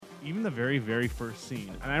even the very, very first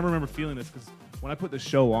scene. And I remember feeling this because when I put the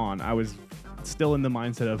show on, I was still in the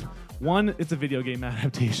mindset of, one, it's a video game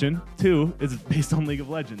adaptation. Two, it's based on League of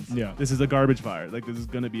Legends. Yeah. This is a garbage fire. Like, this is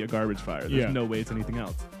going to be a garbage fire. There's Yeah. no way it's anything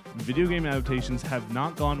else. Video game adaptations have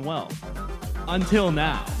not gone well. Until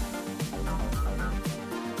now.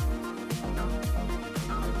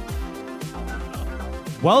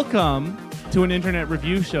 Welcome to an internet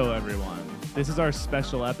review show, everyone. This is our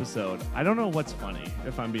special episode. I don't know what's funny,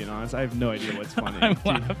 if I'm being honest. I have no idea what's funny. I'm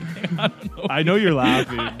laughing. I don't know. I know you're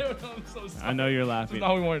laughing. I don't know. I'm so sorry. I know you're This laughing. is not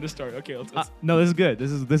how we wanted to start. Okay, let's No, this is good.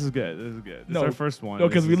 This is good. This is good. This No, is our first one. no,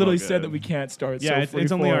 because This we is literally all said good. that we can't start. Yeah, so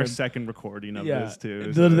it's only our free-form. second recording of Yeah, this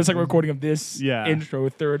too. the second recording of this Yeah. intro,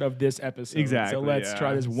 third of this episode. Exactly. So let's yeah.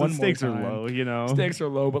 try this So one more stakes time. are low, you know. Stakes are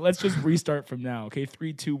low, but let's just restart from now. Okay,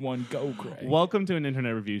 3, 2, 1, go, Craig. Welcome to an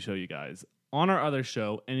internet review show, you guys. On our other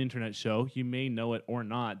show, an internet show, you may know it or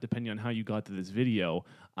not, depending on how you got to this video.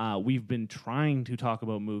 We've been trying to talk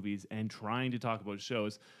about movies and trying to talk about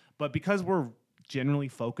shows, but because we're generally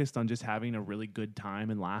focused on just having a really good time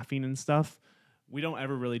and laughing and stuff, we don't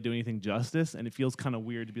ever really do anything justice, and it feels kind of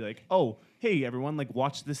weird to be like, oh, hey, everyone, like,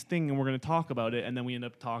 watch this thing, and we're going to talk about it, and then we end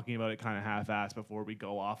up talking about it kind of half-assed before we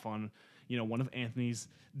go off on, you know, one of Anthony's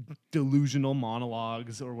delusional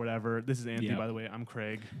monologues or whatever. This is Anthony, Yep. by the way. I'm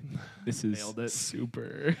Craig. This is Nailed it.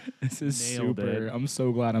 super. This is Nailed super. it. I'm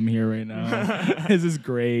so glad I'm here right now. This is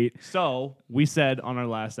great. So we said on our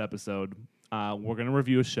last episode, we're going to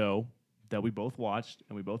review a show that we both watched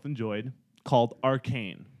and we both enjoyed called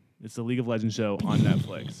Arcane. It's the League of Legends show on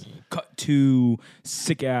Netflix. Cut to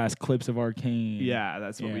sick ass clips of Arcane. Yeah,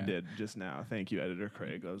 that's what we Yeah. did just now. Thank you, editor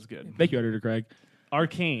Craig. That was good. Thank you, editor Craig.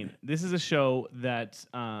 Arcane. This is a show that,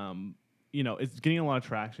 you know, it's getting a lot of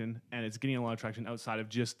traction, and it's getting a lot of traction outside of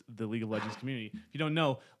just the League of Legends community. If you don't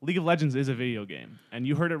know, League of Legends is a video game, and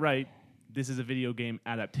you heard it right. This is a video game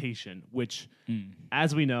adaptation, which,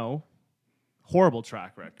 as we know, horrible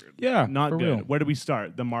track record. Yeah, Not for good. real. Where do we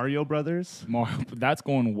start? The Mario Brothers? That's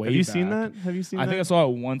going way Have you back. seen that? Have you seen I that? think I saw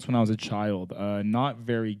it once when I was a child. Not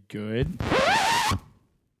very good.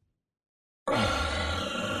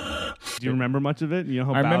 Do you remember much of it? You know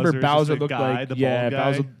how I remember Bowser's Bowser just a looked guy, like the bald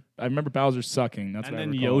guy? Bowser. I remember Bowser sucking. That's And what then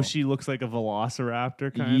I recall. Yoshi looks like a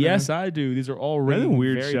velociraptor kind of. Yes, I do. These are all That's a written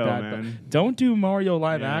weird very show, bad. man. Don't do Mario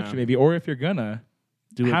live Yeah. action, maybe. Or if you're gonna,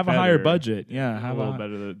 Do it have a higher better. budget. Yeah, A have little a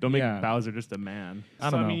better. Don't make yeah. Bowser just a man.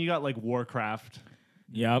 I don't I mean, know. you got like Warcraft.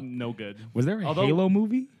 Yep. No good. Was there a Although- Halo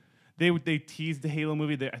movie? They teased the Halo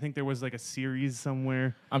movie. I think there was like a series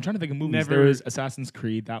somewhere. I'm trying to think of movies. Never- There was Assassin's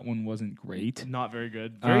Creed. That one wasn't great. Not very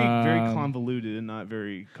good. Very Um, convoluted and not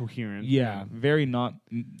very coherent. Yeah, very not.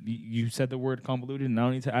 You said the word convoluted, and I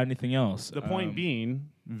don't need to add anything else. The point being,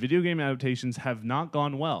 video game adaptations have not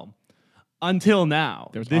gone well until now.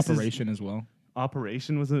 there was This is- Operation as well.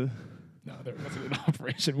 Operation was a No, there wasn't an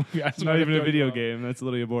Operation movie. it's not even a video game. That's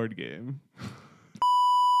literally a board game.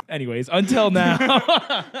 Anyways, until now.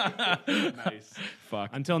 Nice. Fuck.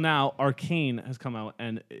 Until now, Arcane has come out,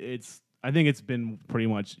 and I think it's been pretty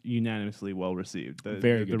much unanimously well received.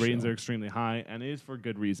 Very the good ratings show. are extremely high, and it is for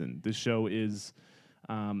good reason. This show is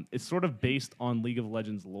it's sort of based on League of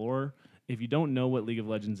Legends lore. If you don't know what League of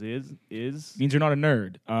Legends is Means you're not a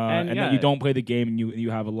nerd, and yeah. that you don't play the game and you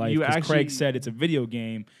have a life. You Because actually- Craig said it's a video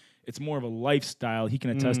game. It's more of a lifestyle. He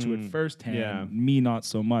can attest to it firsthand. yeah. Me, not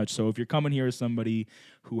so much. So if you're coming here as somebody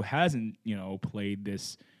who hasn't, played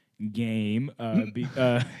this game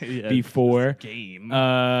before, game.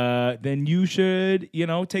 then you should,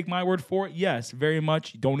 take my word for it. Yes, very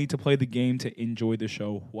much. You don't need to play the game to enjoy the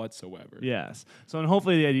show whatsoever. Yes. So, and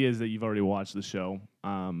hopefully the idea is that you've already watched the show.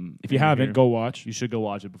 If you haven't, go watch. You should go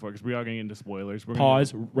watch it before, because we are getting into spoilers. We're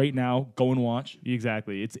Pause right now. Go and watch.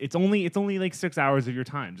 Exactly. It's only like 6 hours of your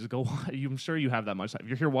time. Just go. I'm sure you have that much time. If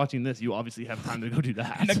you're here watching this, you obviously have time to go do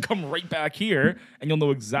that. And then come right back here, and you'll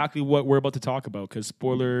know exactly what we're about to talk about, because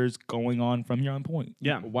spoilers going on from here on point.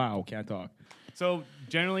 Yeah. Wow, can't talk. So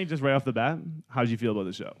generally, just right off the bat, how did you feel about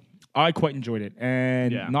the show? I quite enjoyed it,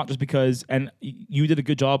 and Yeah. not just because, and you did a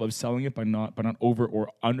good job of selling it by not over or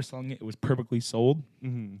underselling it. It was perfectly sold.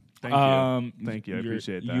 Thank you. Thank you. I You're-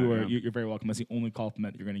 appreciate that. You are, yeah. you're very welcome. That's the only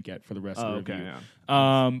compliment you're going to get for the rest Oh, of the okay. review.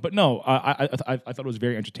 Yeah. But no, I thought it was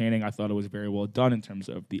very entertaining. I thought it was very well done in terms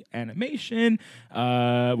of the animation,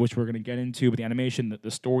 which we're going to get into. But the animation,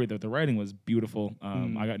 the story, the writing was beautiful.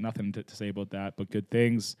 I got nothing to say about that, but good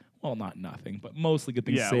things. Well, not nothing, but mostly good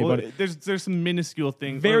things to Yeah. say Well, about it. there's some minuscule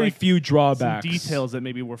things. or, Very like, few some drawbacks. details that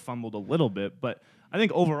maybe were fumbled a little bit, but I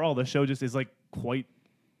think overall the show just is like quite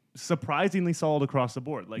surprisingly solid across the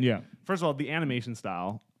board. Like, Yeah. first of all, the animation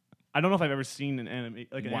style. I don't know if I've ever seen an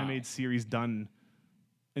Wow. animated series done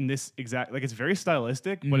in this exact, like, it's very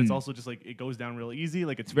stylistic, but it's also just like it goes down real easy.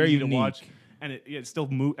 Like, it's very easy unique to watch, and it still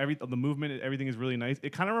the movement, everything is really nice.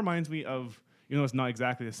 It kind of reminds me of, it's not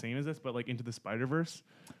exactly the same as this, but like Into the Spider-Verse,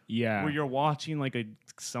 Yeah. where you're watching like a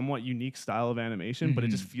somewhat unique style of animation, but it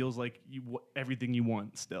just feels like everything you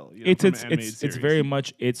want still. It's very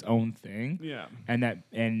much its own thing. Yeah.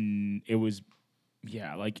 And it was,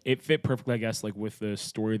 yeah, like it fit perfectly, I guess, like with the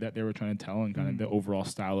story that they were trying to tell and kind of the overall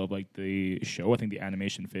style of like the show. I think the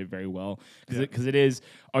animation fit very well because it is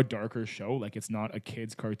a darker show. Like, it's not a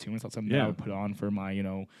kid's cartoon. It's not something that I would put on for my,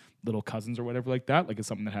 little cousins or whatever like that. Like, it's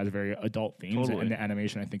something that has very adult themes, and the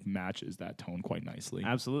animation, I think, matches that tone quite nicely.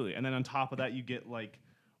 Absolutely. And then on top of that, you get like,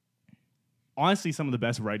 honestly, some of the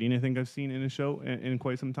best writing I think I've seen in a show in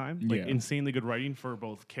quite some time. Like, insanely good writing for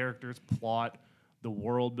both characters, plot, the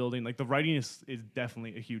world building. Like, the writing is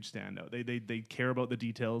definitely a huge standout. They care about the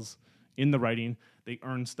details in the writing. They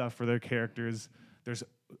earn stuff for their characters. There's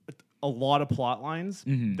a lot of plot lines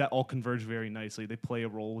that all converge very nicely. They play a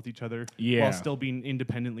role with each other while still being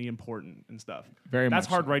independently important and stuff. That's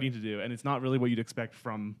hard writing to do, and it's not really what you'd expect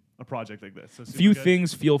from a project like this. So few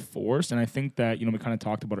things feel forced, and I think that we kind of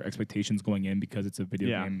talked about our expectations going in because it's a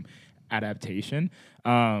video game adaptation.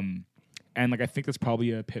 And like, I think that's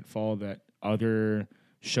probably a pitfall that other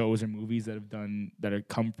shows or movies that have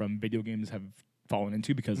come from video games have fallen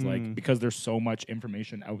into, because because there's so much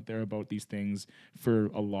information out there about these things for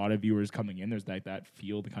a lot of viewers coming in. There's that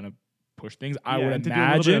feel to kind of push things. I would imagine to do a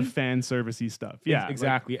little bit of fan servicey stuff. Yeah,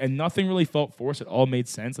 exactly. And nothing really felt forced. It all made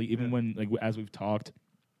sense. Like, even when, like, as we've talked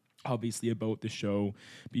obviously about the show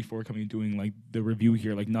before coming and doing like the review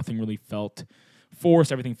here, like, nothing really felt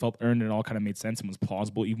forced. Everything felt earned, and it all kind of made sense and was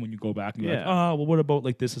plausible. Even when you go back and you're like, oh, well, what about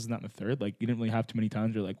like this, and that, and the third? Like, you didn't really have too many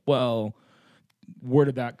times you're like, well, where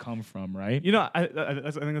did that come from, right? I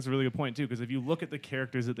think that's a really good point too, because if you look at the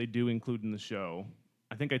characters that they do include in the show,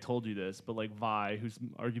 I think I told you this, but like Vi, who's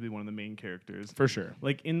arguably one of the main characters, for sure,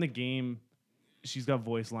 like in the game, she's got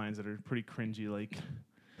voice lines that are pretty cringy, like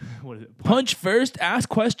what is it? Punch first, ask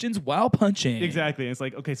questions while punching. Exactly. And it's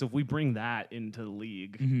like, okay, so if we bring that into the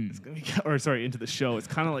league, it's gonna be, into the show, it's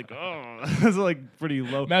kind of like, oh, it's like pretty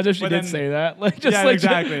low. Imagine if she did say that, like, just yeah, like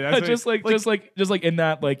exactly. That's just like in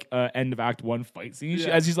that like end of Act 1 fight scene,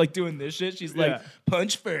 as she's like doing this shit, she's like,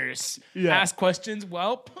 punch first, ask questions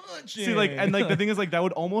while punching. See, like, and like the thing is, like, that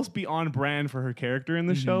would almost be on brand for her character in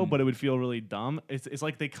the show, but it would feel really dumb. It's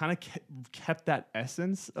like they kind of kept that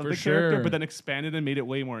essence of the character, but then expanded and made it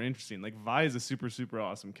way more interesting. Like, Vi is a super, super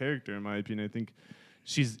awesome character in my opinion. I think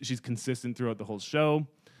she's consistent throughout the whole show.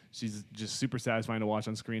 She's just super satisfying to watch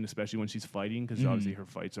on screen, especially when she's fighting, because obviously her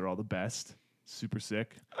fights are all the best. Super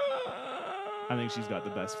sick. I think she's got the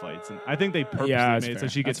best fights, and I think they purposely made it so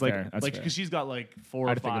she gets because she's got like 4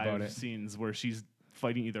 or 5 scenes where she's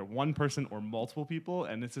fighting either one person or multiple people,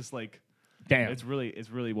 and it's just like, damn, it's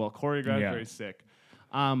really well choreographed, very sick.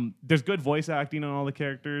 There's good voice acting on all the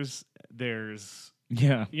characters. There's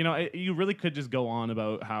you really could just go on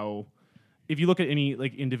about how, if you look at any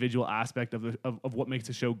like individual aspect of what makes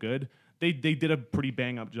a show good, they did a pretty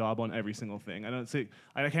bang up job on every single thing.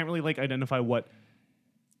 I can't really like identify what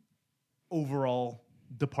overall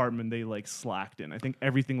department they like slacked in. I think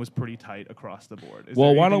everything was pretty tight across the board.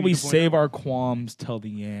 Well, why don't we save our qualms till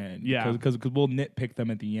the end? Yeah, because we'll nitpick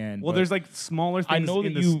them at the end. Well, there's like smaller things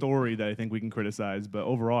in the story that I think we can criticize, but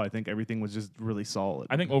overall, I think everything was just really solid.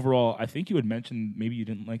 I think overall, I think you had mentioned maybe you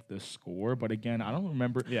didn't like the score, but again, I don't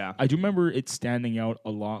remember. Yeah, I do remember it standing out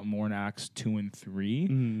a lot more in Acts 2 and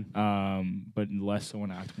 3, but less so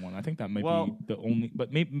in Act 1. I think that might be the only,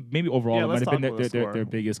 but maybe overall it might have been their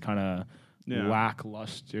biggest kind of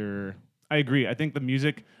lackluster. I agree. I think the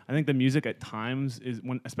music at times is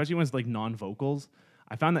especially when it's like non-vocals.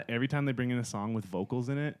 I found that every time they bring in a song with vocals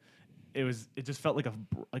in it, it just felt like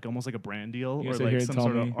almost like a brand deal or like some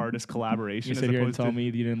sort of artist collaboration. You sit here and tell me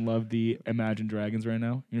you didn't love the Imagine Dragons right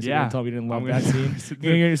now. You're sitting here and tell me you didn't love that scene.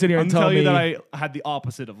 You're sitting here and tell me that I had the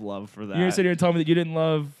opposite of love for that. You're sitting here and tell me that you didn't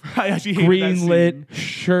love I actually green-lit,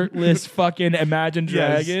 shirtless fucking Imagine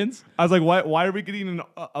Dragons. I was like, why are we getting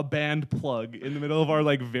a band plug in the middle of our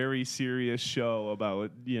like very serious show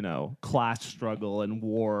about class struggle and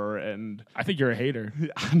war? And I think you're a hater.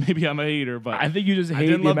 Maybe I'm a hater, but I think you just hate I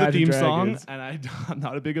didn't love the theme song, and I'm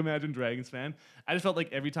not a big Imagine Dragons fan. I just felt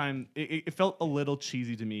like every time it felt a little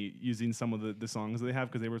cheesy to me using some of the songs they have,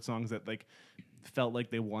 because they were songs that like felt like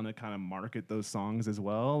they want to kind of market those songs as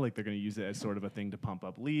well, like they're going to use it as sort of a thing to pump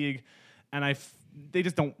up League, and they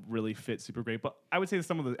just don't really fit super great. But I would say that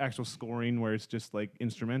some of the actual scoring, where it's just like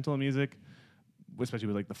instrumental music, especially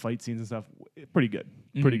with like the fight scenes and stuff, pretty good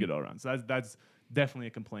all around. So that's definitely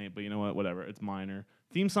a complaint, but you know what? Whatever, it's minor.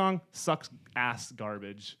 Theme song sucks ass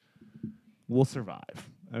garbage. We'll survive.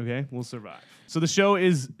 Okay, we'll survive. So the show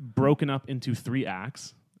is broken up into 3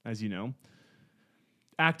 acts, as you know.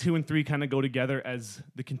 Act 2 and 3 kind of go together as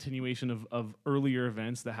the continuation of earlier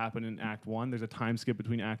events that happen in Act 1. There's a time skip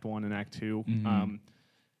between Act 1 and Act 2.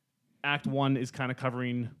 Act 1 is kind of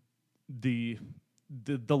covering the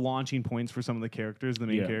launching points for some of the characters, the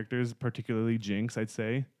main characters, particularly Jinx, I'd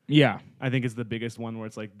say. Yeah. I think it's the biggest one where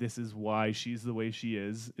it's like, this is why she's the way she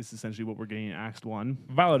is. It's essentially what we're getting in Act 1.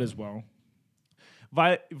 Violet as well.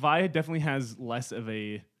 Vi definitely has less of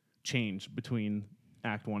a change between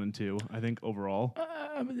Act 1 and 2, I think, overall.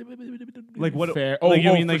 Like what? Fair.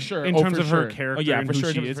 You mean like sure. in terms of her character and for who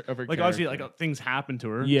sure. she is? Of her like obviously, character. like things happen to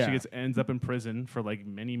her. Yeah. She ends up in prison for like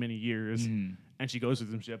many years, and she goes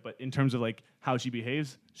through some shit. But in terms of like how she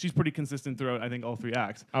behaves, she's pretty consistent throughout. I think all 3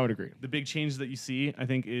 acts. I would agree. The big change that you see, I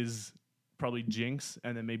think, is probably Jinx,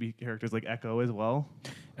 and then maybe characters like Echo as well.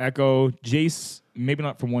 Echo, Jace, maybe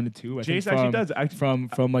not from 1 to 2. I Jace think actually does.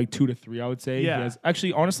 From like 2 to 3, I would say. Yeah. He has,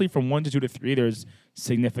 actually, honestly, from 1 to 2 to 3, there's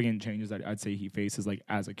significant changes that I'd say he faces like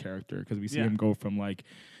as a character, because we see him go from like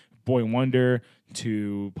boy wonder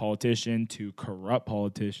to politician to corrupt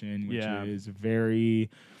politician, which is very.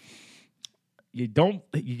 You don't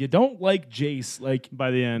like Jace like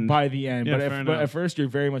By the end, but fair at first you're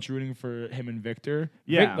very much rooting for him and Victor.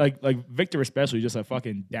 Yeah. Like Victor especially, just a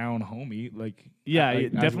fucking down homie. Like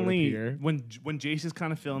definitely. When Jace is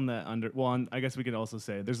kind of feeling that under. Well, and I guess we could also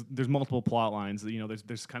say there's multiple plot lines. You know, there's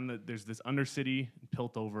this Undercity,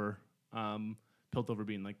 Piltover. Piltover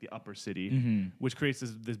being like the upper city, which creates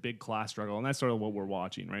this big class struggle, and that's sort of what we're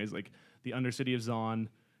watching, right? It's like the Undercity of Zaun.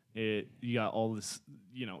 You got all this,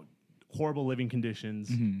 horrible living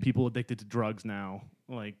conditions, people addicted to drugs now.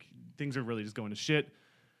 Like, things are really just going to shit.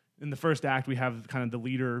 In the first act, we have kind of the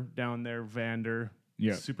leader down there, Vander.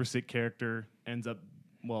 Yeah. Super sick character, ends up,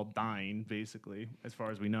 dying, basically. As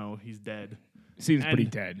far as we know, he's dead. Seems pretty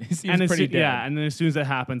dead. He seems pretty dead. Yeah, and then as soon as that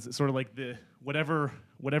happens, it's sort of like the whatever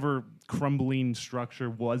crumbling structure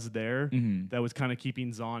was there that was kind of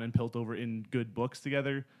keeping Zaun and Piltover in good books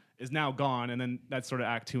together is now gone. And then that's sort of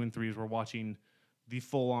Act 2 and 3 is we're watching the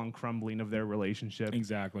full-on crumbling of their relationship.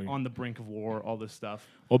 Exactly. On the brink of war, all this stuff.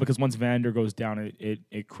 Well, because once Vander goes down,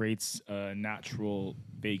 it creates a natural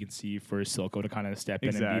vacancy for Silco to kind of step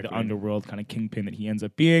in and be the underworld kind of kingpin that he ends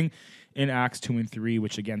up being in Acts 2 and 3,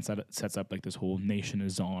 which again sets up like this whole Nation of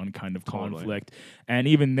Zaun kind of conflict. And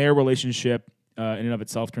even their relationship in and of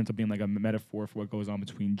itself turns out being like a metaphor for what goes on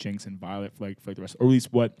between Jinx and Violet for the rest, or at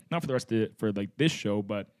least not for the rest of for like this show,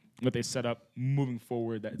 but what they set up moving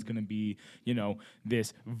forward, that it's going to be,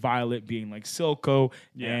 this Violet being like Silco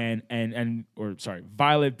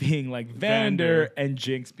Violet being like Vander and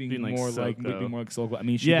Jinx being more like Silco. I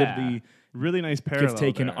mean, she literally really nice parallel gets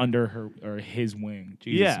taken there. under her or his wing.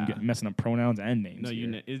 Jesus, I'm messing up pronouns and names.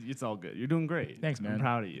 No, it's all good. You're doing great. Thanks, man. I'm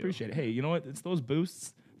proud of you. Appreciate it. Hey, you know what? It's those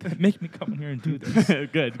boosts that make me come here and do this.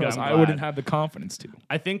 Good. Because I wouldn't have the confidence to.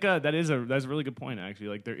 I think that's a really good point, actually.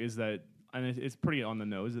 Like, there is that. And it's pretty on the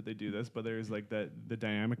nose that they do this, but there's like the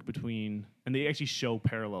dynamic between, and they actually show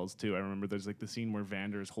parallels too. I remember there's like the scene where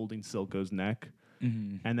Vander is holding Silco's neck,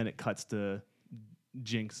 and then it cuts to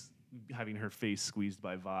Jinx having her face squeezed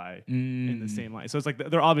by Vi in the same line. So it's like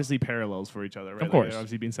they're obviously parallels for each other, right? Of course, they're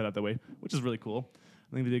obviously being set up that way, which is really cool.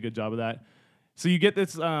 I think they did a good job of that. So you get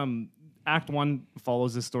this. Act 1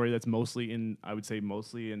 follows this story that's mostly in the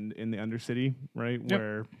Undercity, right? Yep.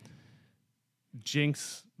 Where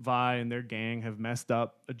Jinx, Vi, and their gang have messed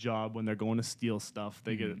up a job when they're going to steal stuff.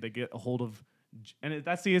 They get a hold of, and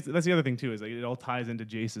that's the other thing too, is like it all ties into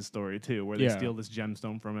Jace's story too, where they steal this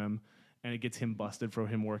gemstone from him, and it gets him busted for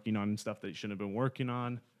him working on stuff that he shouldn't have been working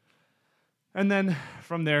on. And then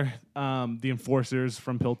from there, the enforcers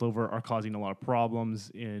from Piltover are causing a lot of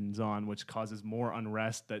problems in Zaun, which causes more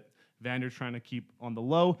unrest that Vander's trying to keep on the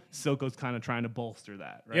low. Silco's kind of trying to bolster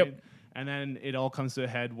that, right? Yep. And then it all comes to a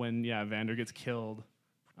head when, Vander gets killed.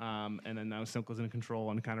 And then now Silco's in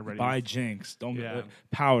control and kind of ready. By Jinx.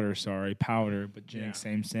 Powder, but Jinx,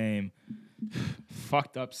 same.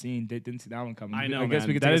 Fucked up scene. Didn't see that one coming. I know, I guess man.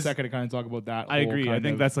 we could take a second to kind of talk about that. I agree. I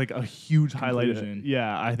think that's like a huge highlight.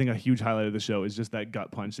 I think a huge highlight of the show is just that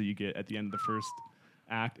gut punch that you get at the end of the first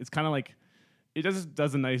act. It's kind of like, it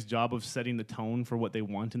does a nice job of setting the tone for what they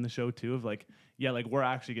want in the show too. Of like, we're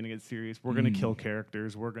actually gonna get serious. We're gonna kill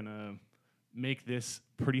characters. We're gonna make this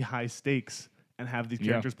pretty high stakes and have these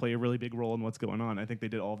characters play a really big role in what's going on. I think they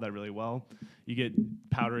did all of that really well. You get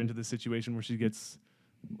Powder into the situation where she gets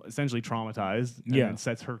essentially traumatized and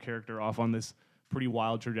sets her character off on this pretty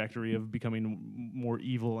wild trajectory of becoming more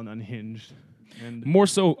evil and unhinged. And More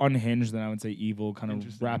so unhinged than I would say evil, kind of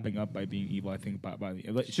Interesting. wrapping up by being evil. I think by the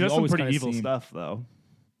like, she does some pretty evil stuff, though.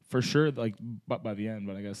 for sure. Like, but by the end,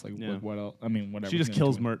 but I guess like Yeah. what else? I mean, whatever. She just we're gonna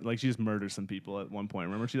kills do it. like she just murders some people at one point.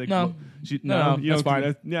 Remember, she like No. she No, you that's know, fine.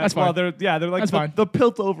 Yeah, That's well, fine. they're like That's fine. the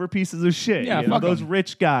pilt over pieces of shit. Yeah, you know, fuck those 'em.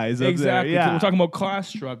 rich guys. Exactly. Up there. Yeah, We're talking about class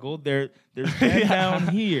struggle. There's them Yeah. down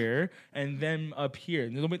here and them up here.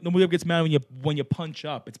 Nobody gets mad when you punch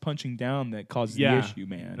up. It's punching down that causes the issue,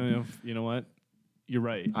 man. You know what? You're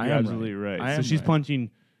right. I You're am absolutely right. I So am she's right.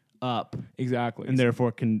 punching up, Exactly. and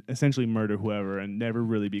therefore can essentially murder whoever and never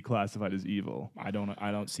really be classified as evil. I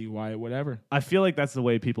don't see why it would ever. I feel like that's the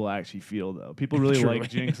way people actually feel, though. People really Truly. like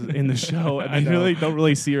Jinx in the show, and I they know. really don't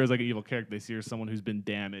really see her as like an evil character. They see her as someone who's been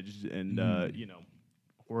damaged and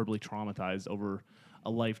horribly traumatized over a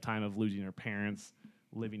lifetime of losing her parents,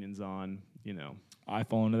 living in Zon. I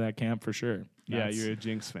fall into that camp for sure. Yeah, That's- you're a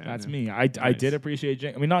Jinx fan. That's yeah. me. I Nice. did appreciate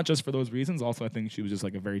Jinx. I mean, not just for those reasons. Also, I think she was just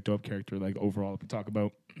like a very dope character. Like overall, if we talk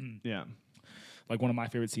about Yeah. like one of my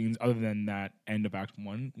favorite scenes, other than that end of Act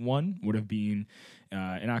One would have been in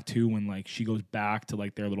Act 2 when like she goes back to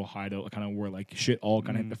like their little hideout, kind of where like shit all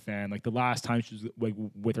kind of hit the fan. Like the last time she was like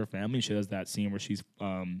with her family, she does that scene where she's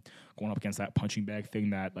going up against that punching bag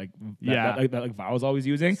thing that like that Vi was always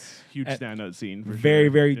using. Huge And standout scene. For Very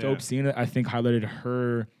sure. very Yeah. dope scene. I think highlighted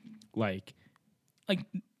her like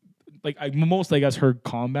most I guess her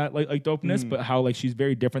combat like dopeness, but how like she's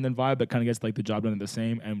very different than Vi, but kind of gets like the job done the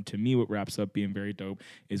same. And to me, what wraps up being very dope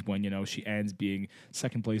is when she ends being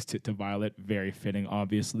second place to Violet, very fitting,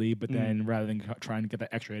 obviously. But then rather than trying to get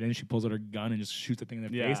that extra hit in, she pulls out her gun and just shoots the thing in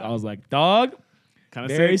their Yeah. face. I was like, dog, Kind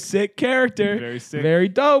of very sick character, Very sick. very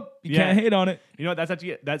dope. You Yeah. can't hate on it. You know what? That's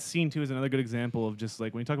actually that scene too is another good example of just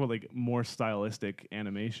like when you talk about like more stylistic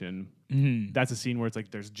animation. That's a scene where it's like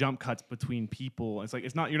there's jump cuts between people. It's like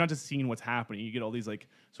you're not just seeing what's happening. You get all these like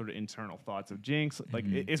sort of internal thoughts of Jinx. Like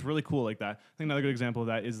it's really cool like that. I think another good example of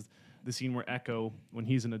that is the scene where Echo, when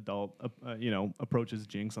he's an adult, approaches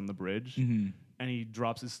Jinx on the bridge. And he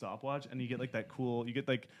drops his stopwatch, and you get like that cool. You get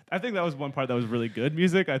like I think that was one part that was really good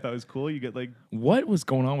music. I thought was cool. You get like What was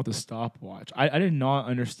going on with the stopwatch? I did not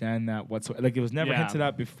understand that whatsoever. Like it was never Yeah. hinted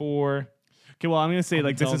at before. okay. Well, I'm gonna say Up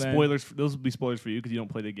like this until is then. spoilers. Those will be spoilers for you because you don't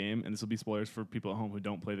play the game, and this will be spoilers for people at home who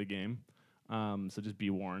don't play the game. So just be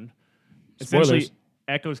warned. Spoilers. Essentially,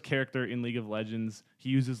 Echo's character in League of Legends, he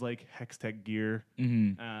uses like Hextech gear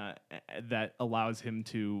that allows him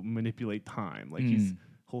to manipulate time. Like his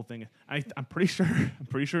whole thing. I'm pretty sure. I'm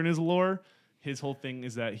pretty sure in his lore, his whole thing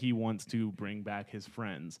is that he wants to bring back his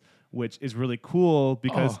friends, which is really cool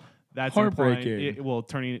because. Oh, That's heartbreaking.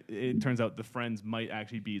 It turns out the friends might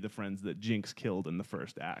actually be the friends that Jinx killed in the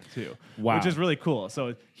first act too. Wow. Which is really cool.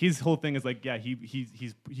 So his whole thing is like, yeah, he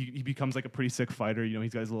becomes like a pretty sick fighter.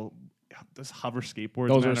 He's got his little those hover skateboards.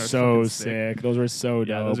 Those man, are so fucking sick. Those are so dope.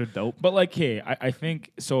 Yeah, those are dope. But like, hey, I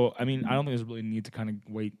think so. I mean, I don't think there's really need to kind of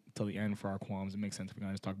wait till the end for our qualms. It makes sense if we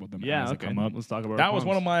kind of just talk about them Yeah, as okay. they come up. Let's talk about that our was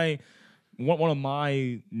one of qualms.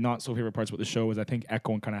 my not so favorite parts about the show was I think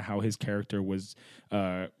Echo and kind of how his character was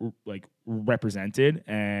like represented,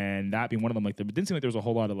 and that being one of them. Like, it didn't seem like there was a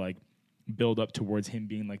whole lot of like build up towards him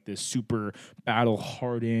being like this super battle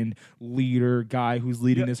hardened leader guy who's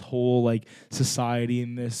leading this whole like society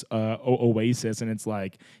in this oasis, and it's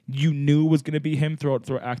like you knew it was gonna be him throughout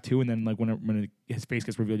Act 2, and then like when his face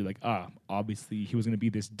gets revealed, you're like, obviously he was gonna be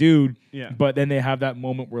this dude. Yeah. But then they have that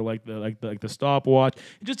moment where like the stopwatch.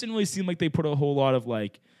 It just didn't really seem like they put a whole lot of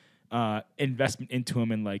like investment into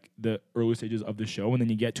him in like the early stages of the show, and then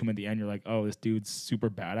you get to him at the end, you're like, oh, this dude's super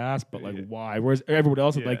badass, but like why? Whereas everyone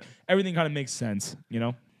else is like everything kind of makes sense,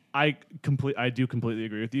 I do completely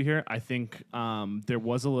agree with you here. I think there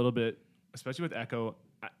was a little bit, especially with Echo.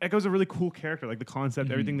 Echo's a really cool character. Like the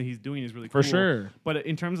concept, everything that he's doing is really cool. For sure. But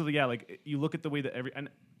in terms of like you look at the way that and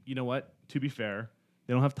you know what? To be fair,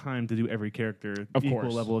 they don't have time to do every character equal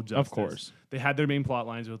course. level of justice. Of course. They had their main plot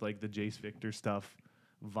lines with like the Jace Victor stuff,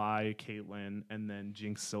 Vi, Caitlyn, and then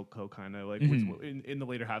Jinx, Silco, kind of like in the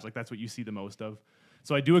later halves. Like that's what you see the most of.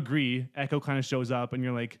 So I do agree. Echo kind of shows up, and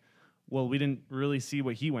you're like, well, we didn't really see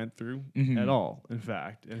what he went through at all, in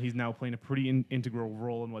fact. And he's now playing a pretty integral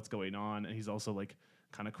role in what's going on. And he's also like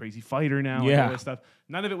kind of crazy fighter now and all this stuff.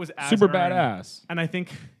 None of it was as super earned. badass. And I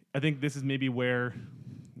think this is maybe where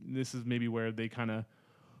they kind of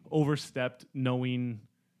overstepped, knowing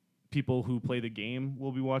people who play the game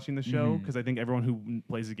will be watching the show, because I think everyone who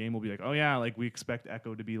plays the game will be like, oh yeah, like we expect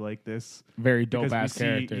Echo to be like this. Very Because dope ass we see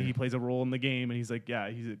character. he plays a role in the game, and he's like, yeah,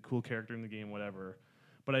 he's a cool character in the game, whatever.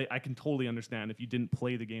 But I can totally understand if you didn't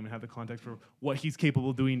play the game and have the context for what he's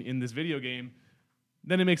capable of doing in this video game,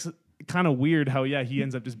 then it makes it kind of weird how, he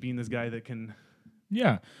ends up just being this guy that can...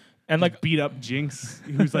 Yeah. And like beat up Jinx,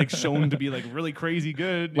 who's like shown to be like really crazy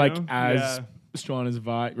good, like you know? as strong as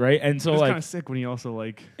Vi, right? And so It's like kind of sick when he also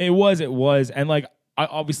like it was, and like I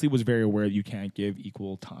obviously was very aware that you can't give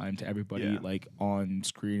equal time to everybody like on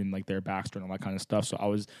screen and like their backstory and all that kind of stuff. So I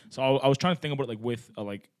was trying to think about it like with a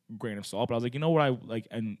like grain of salt, but I was like, you know what I like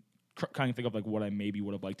and kind of think of like what I maybe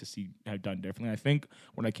would have liked to see have done differently. I think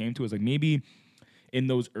what I came to is like maybe in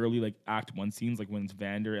those early like Act 1 scenes, like when it's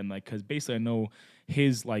Vander and like because basically I know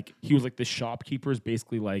his like he was like the shopkeeper's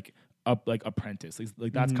basically like up like apprentice,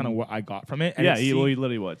 like that's kind of what I got from it. And he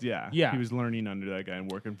literally was. Yeah, Yeah. He was learning under that guy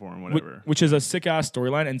and working for him, whatever. which is a sick ass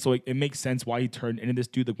storyline, and so like, it makes sense why he turned into this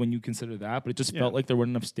dude. Like when you consider that, but it just felt like there weren't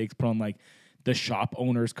enough stakes put on like the shop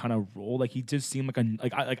owner's kind of role. Like he just seemed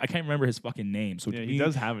like I can't remember his fucking name. So Yeah, he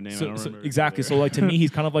does have a name. I don't remember exactly. either. So like to me, he's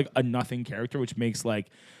kind of like a nothing character, which makes like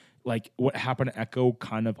what happened to Echo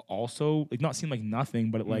kind of also like not seem like nothing,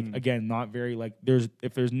 but like again not very like there's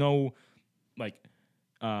no like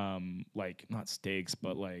not stakes,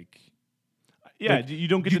 but like you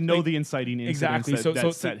don't get to know the inciting incidents exactly.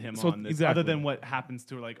 that set him on this, exactly. other than what happens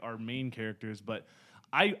to like our main characters. But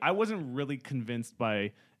I wasn't really convinced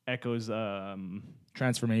by Echo's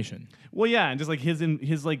transformation. Well, yeah, and just like his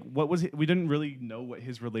like what was we didn't really know what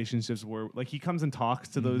his relationships were. Like he comes and talks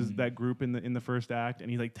to that group in the first act,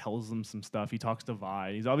 and he like tells them some stuff. He talks to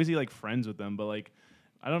Vi. He's obviously like friends with them, but like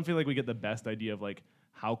I don't feel like we get the best idea of like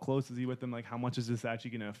how close is he with them? Like how much is this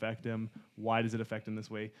actually going to affect him? Why does it affect him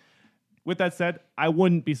this way? With that said, I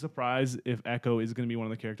wouldn't be surprised if Echo is going to be one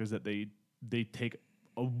of the characters that they take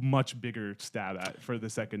a much bigger stab at for the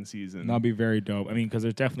second season. That'll be very dope. I mean, because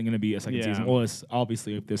there's definitely going to be a second season. Well, it's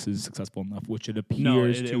obviously if this is successful enough, which it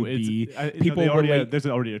appears to be. People there's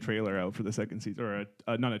already a trailer out for the second season,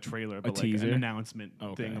 or not a trailer, but like teaser? an announcement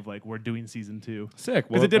thing of like we're doing season 2. Sick.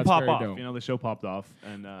 Because it did pop off. Dope. You know, the show popped off,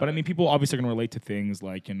 and but I mean, people obviously are going to relate to things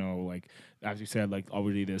like like as you said, like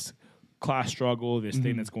already this class struggle, this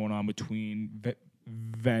thing that's going on between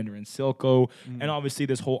Vander and Silco, and obviously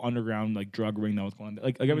this whole underground like drug ring that was going on.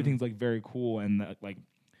 Like everything's like very cool, and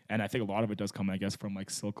and I think a lot of it does come, I guess, from like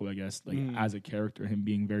Silco, I guess, like as a character, him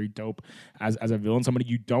being very dope as a villain, somebody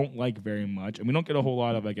you don't like very much, and we don't get a whole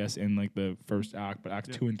lot of, I guess, in like the first act, but acts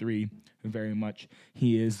 2 and 3, very much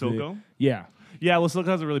he is Silco. Yeah, well, Silco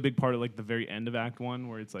has a really big part at like the very end of Act 1,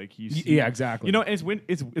 where it's like exactly. You know, and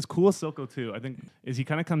it's cool with Silco too. I think is he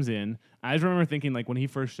kind of comes in. I just remember thinking like when he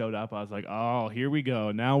first showed up, I was like, oh, here we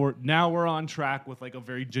go. Now we're on track with like a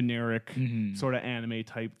very generic sort of anime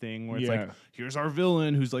type thing, where it's like here's our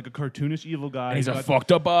villain who's like a cartoonish evil guy. And he's a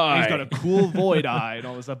fucked up eye. He's got a cool void eye and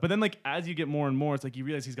all this stuff. But then like as you get more and more, it's like you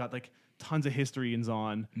realize he's got like tons of history in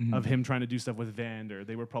Zon of him trying to do stuff with Vander.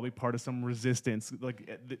 They were probably part of some resistance.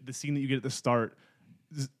 Like the scene that you get at the start.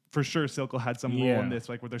 For sure, Silco had some role in this,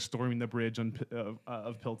 like where they're storming the bridge of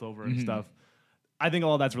Piltover and stuff. I think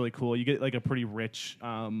all that's really cool. You get like a pretty rich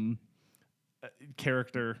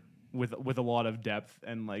character with a lot of depth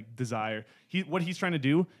and like desire. What he's trying to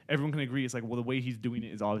do, everyone can agree, is like, well, the way he's doing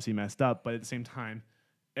it is obviously messed up, but at the same time,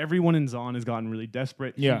 everyone in Zon has gotten really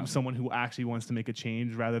desperate. Yeah. Someone who actually wants to make a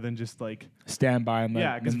change rather than just like stand by and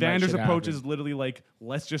because Vander's approach is literally like,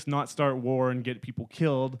 let's just not start war and get people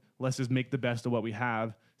killed. Let's just make the best of what we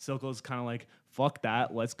have. Silco's kind of like, fuck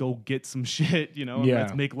that. Let's go get some shit, you know.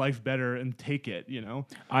 Let's make life better and take it, you know.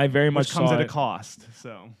 I very much comes saw at it. a cost.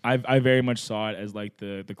 So I very much saw it as like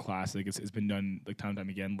the classic. It's been done like time and time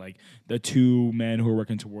again. Like the two men who are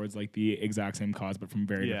working towards like the exact same cause, but from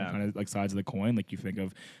very different kind of like sides of the coin. Like you think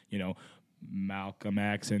of, you know, Malcolm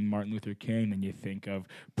X and Martin Luther King, and you think of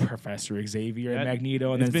Professor Xavier and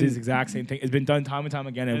Magneto, and then it's the exact same thing. It's been done time and time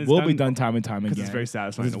again, and will be done time and time again. It's very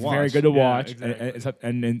satisfying to watch. It's very good to watch, exactly.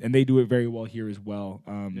 and they do it very well here as well,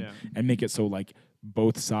 and make it so like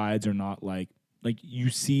both sides are not like you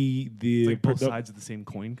see the it's like both sides of the same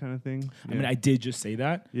coin kind of thing. I mean, I did just say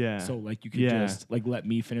that. Yeah. So like you could just like let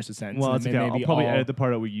me finish the sentence. Well, and it's then okay. maybe I'll probably edit the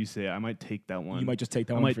part out where you say it. I might take that one. You might just take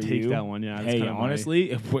that I one. might for take you. that one. Yeah. Hey, honestly,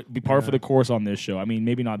 it would be par for the course on this show. I mean,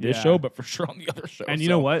 maybe not this show, but for sure on the other show. And you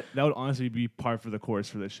know what? That would honestly be par for the course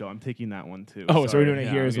for this show. I'm taking that one too. Oh, so we're doing it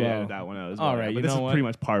here as well. Edit that one out as well. All right. But this is pretty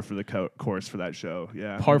much par for the course for that show.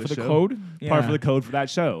 Yeah. Par for the code. Par for the code for that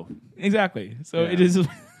show. Exactly. So it is.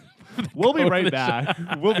 We'll be right back.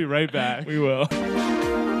 We'll be right back. We will.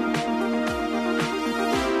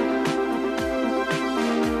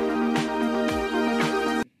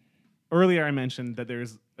 Earlier, I mentioned that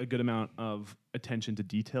there's a good amount of attention to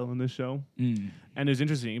detail in this show, and it's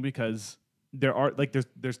interesting because there are like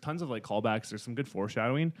there's tons of like callbacks. There's some good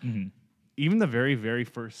foreshadowing. Even the very very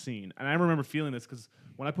first scene, and I remember feeling this because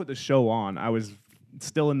when I put the show on, I was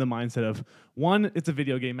still in the mindset of, one, it's a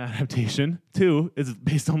video game adaptation. Two, it's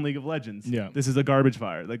based on League of Legends. Yeah. This is a garbage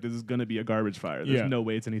fire. Like, this is going to be a garbage fire. There's Yeah. no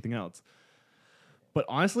way it's anything else. But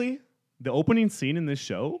honestly, the opening scene in this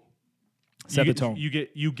show Set the tone.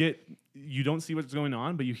 You don't see what's going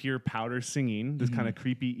on, but you hear Powder singing this kind of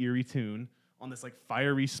creepy, eerie tune on this like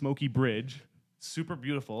fiery, smoky bridge. Super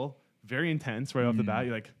beautiful, very intense right off the bat.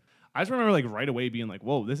 You're like, I just remember like right away being like,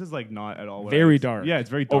 whoa, this is like not at all what Very dark. Yeah, it's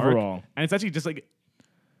very dark overall. and it's actually just like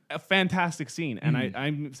a fantastic scene. And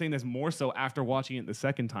I'm saying this more so after watching it the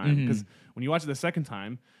second time, because when you watch it the second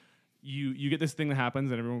time, you get this thing that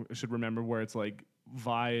happens, and everyone should remember, where it's like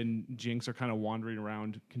Vi and Jinx are kind of wandering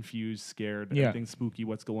around, confused, scared, Yeah. everything's spooky,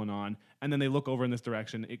 what's going on, and then they look over in this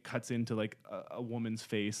direction. It cuts into like a woman's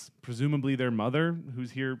face, presumably their mother,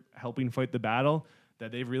 who's here helping fight the battle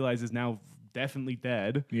that they've realized is now definitely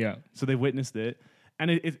dead. Yeah. So they witnessed it, and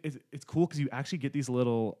it's cool because you actually get these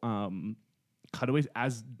little cutaways.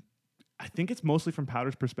 As I think it's mostly from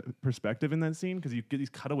Powder's perspective in that scene, because you get these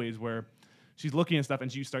cutaways where she's looking at stuff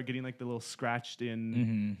and you start getting like the little scratched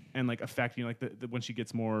in and like affecting like the when she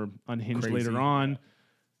gets more unhinged Crazy, later on.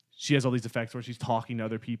 She has all these effects where she's talking to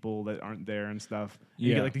other people that aren't there and stuff. And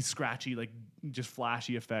you get like these scratchy, like just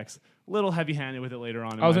flashy effects. A little heavy-handed with it later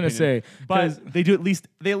on. I was gonna say, but they at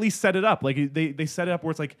least set it up. Like they set it up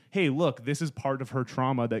where it's like, hey, look, this is part of her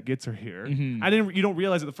trauma that gets her here. You don't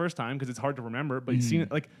realize it the first time because it's hard to remember, but you've seen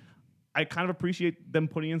it like. I kind of appreciate them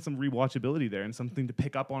putting in some rewatchability there and something to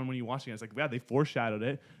pick up on when you're watching it. It's like, yeah, they foreshadowed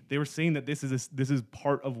it. They were saying that this is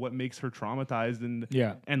part of what makes her traumatized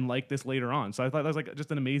and like this later on. So I thought that was like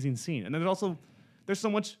just an amazing scene. And then there's so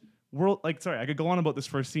much I could go on about this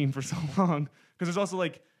first scene for so long, because there's also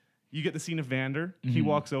like, you get the scene of Vander. He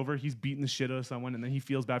walks over, he's beating the shit out of someone, and then he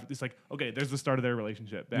feels bad. It's like, okay, there's the start of their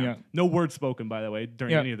relationship. Bam. Yeah. No word spoken, by the way,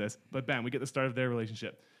 during any of this, but bam, we get the start of their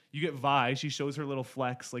relationship. You get Vi, she shows her little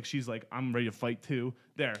flex, like she's like, I'm ready to fight too.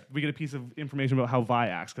 There, we get a piece of information about how Vi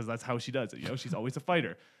acts, because that's how she does it. She's always a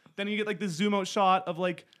fighter. Then you get like this zoom out shot of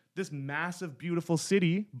like this massive, beautiful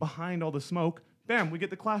city behind all the smoke. Bam, we get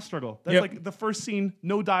the class struggle. That's like the first scene,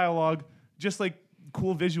 no dialogue, just like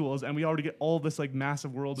cool visuals, and we already get all this like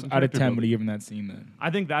massive world. So and out of 10, building. what are you giving that scene then? I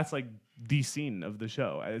think that's like the scene of the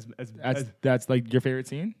show. That's like your favorite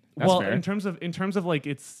scene? That's well, fair. in terms of like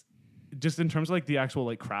it's just in terms of like the actual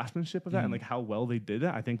like craftsmanship of that and like how well they did it,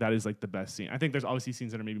 I think that is like the best scene. I think there's obviously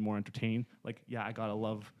scenes that are maybe more entertaining. Like, yeah, I gotta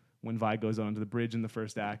love when Vi goes onto the bridge in the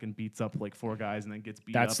first act and beats up like 4 guys and then gets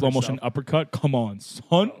beat up. That slow motion uppercut, come on,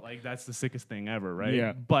 son. Like, that's the sickest thing ever, right?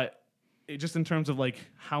 Yeah. But it just in terms of like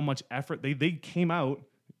how much effort they came out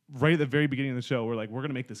right at the very beginning of the show, we're like, we're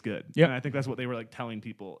gonna make this good. Yep. And I think that's what they were like telling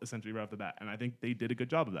people essentially right off the bat. And I think they did a good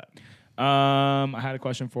job of that. I had a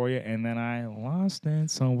question for you, and then I lost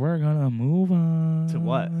it, so we're gonna move on To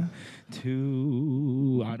what?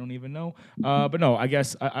 To I don't even know. But no, I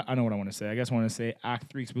guess I know what I want to say. I guess I want to say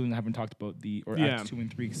Act 3, because we haven't talked about Acts 2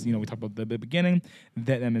 and 3, because we talked about the beginning,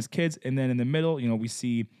 them as kids, and then in the middle, we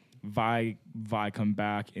see Vi come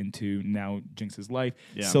back into now Jinx's life.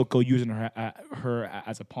 Yeah. Silco using her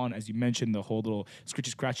as a pawn, as you mentioned, the whole little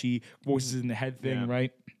scratchy voices in the head thing,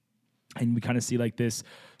 right? And we kind of see like this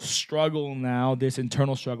struggle now, this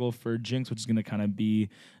internal struggle for Jinx, which is going to kind of be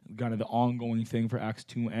kind of the ongoing thing for Acts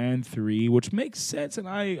 2 and 3, which makes sense. And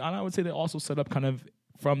I would say they also set up kind of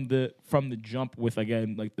from the jump with,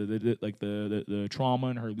 again, like the trauma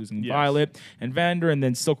and her losing Violet and Vander, and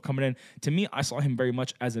then Silco coming in. To me, I saw him very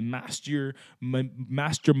much as a master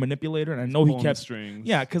manipulator, and I know he kept strings.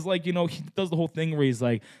 Yeah, because he does the whole thing where he's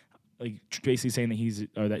like basically saying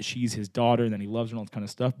that that she's his daughter and that he loves her and all this kind of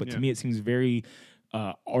stuff. But to me, it seems very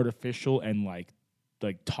artificial and like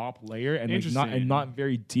top layer and not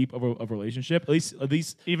very deep of a relationship. At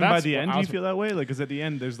least even by the end, do you feel that way? Like, because at the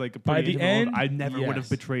end, there's like a by the end, I never would have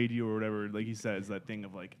betrayed you or whatever. Like he says that thing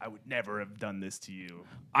of like, I would never have done this to you.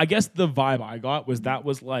 I guess the vibe I got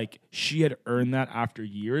was like she had earned that after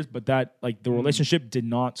years, but that like the relationship did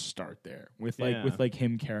not start there with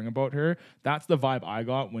him caring about her. That's the vibe I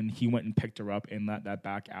got when he went and picked her up in that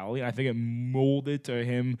back alley. And I think it molded to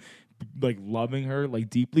him like loving her like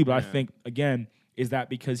deeply. But I think again, is that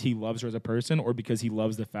because he loves her as a person, or because he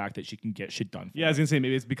loves the fact that she can get shit done for him? I was going to say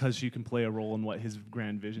maybe it's because she can play a role in what his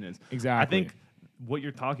grand vision is. Exactly. I think what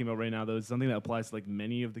you're talking about right now, though, is something that applies to like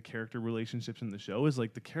many of the character relationships in the show. Is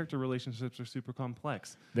like the character relationships are super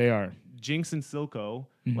complex. They are. Jinx and Silco,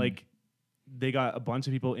 like they got a bunch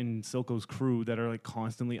of people in Silco's crew that are like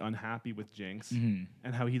constantly unhappy with Jinx and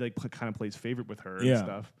how he like kind of plays favorite with her and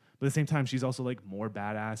stuff. But at the same time, she's also like more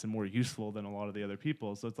badass and more useful than a lot of the other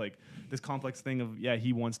people. So it's like this complex thing of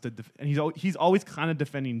he wants to, and he's always kind of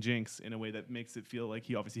defending Jinx in a way that makes it feel like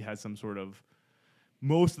he obviously has some sort of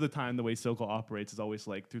most of the time the way Silco operates is always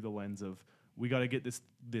like through the lens of we got to get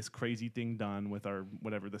this crazy thing done with our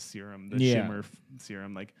whatever the serum, the shimmer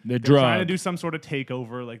serum. Like they're trying to do some sort of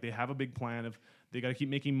takeover. Like they have a big plan of they got to keep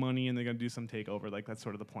making money and they're going to do some takeover. Like that's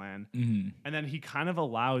sort of the plan. Mm-hmm. And then he kind of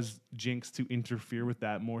allows Jinx to interfere with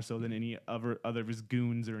that more so than any other of his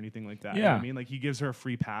goons or anything like that. You know what I mean, like he gives her a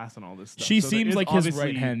free pass on all this stuff. She so seems like his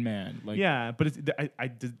right hand man. Like, yeah, but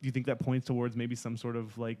do you think that points towards maybe some sort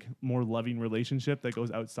of like more loving relationship that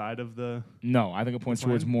goes outside of the? No, I think it points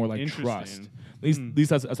towards more like trust. At least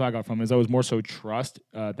that's what I got from it. Is that was more so trust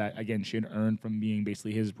that again she had earned from being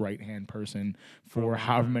basically his right hand person for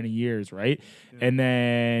however many years, right? Yeah. And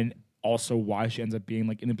then also why she ends up being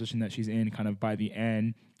like in the position that she's in kind of by the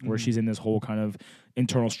end where she's in this whole kind of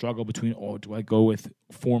internal struggle between, do I go with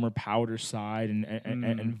former Powder's side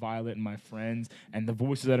and Violet and my friends and the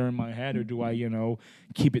voices that are in my head, or do I,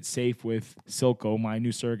 keep it safe with Silco, my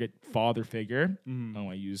new surrogate father figure? Oh,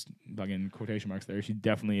 I used fucking quotation marks there. He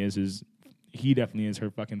definitely is her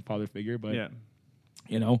fucking father figure, but yeah.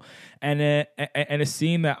 And a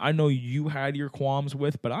scene that I know you had your qualms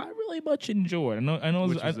with, but I really much enjoyed. I know.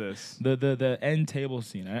 Which is this? The end table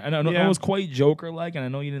scene. I know it was quite Joker-like, and I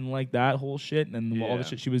know you didn't like that whole shit and all the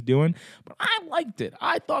shit she was doing, but I liked it.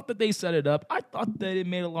 I thought that they set it up. I thought that it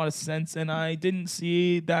made a lot of sense, and I didn't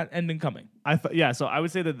see that ending coming. So I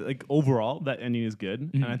would say that like overall that ending is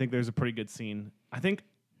good, and I think there's a pretty good scene. I think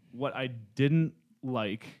what I didn't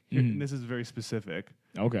like, and this is very specific.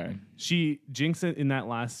 Okay. Jinx in that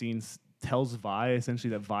last scene tells Vi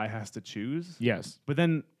essentially that Vi has to choose. Yes. But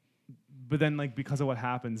then like because of what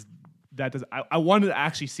happens, that does I wanted to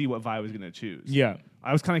actually see what Vi was gonna choose. Yeah.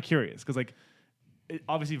 I was kind of curious because like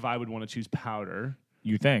obviously Vi would want to choose Powder.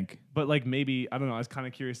 You think? But like maybe I don't know. I was kind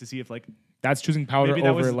of curious to see if like that's choosing Powder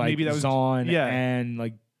over Zaun and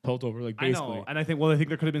like Piltover, like basically. I know, and I think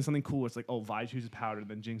there could have been something cool. It's like, Vi chooses Powder,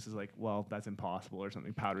 then Jinx is like, well, that's impossible, or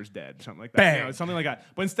something. Powder's dead, something like that. Bang! Something like that.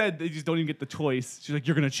 But instead, they just don't even get the choice. She's like,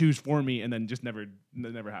 you're gonna choose for me, and then just never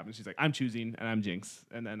happens. She's like, I'm choosing, and I'm Jinx,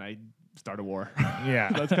 and then I start a war. Yeah,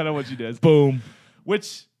 that's kind of what she does. Boom.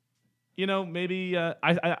 Which. Maybe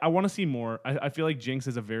I want to see more. I feel like Jinx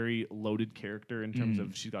is a very loaded character in terms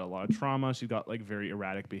of she's got a lot of trauma. She's got like very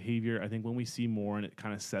erratic behavior. I think when we see more and it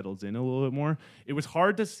kind of settles in a little bit more, it was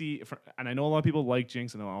hard to see. And I know a lot of people like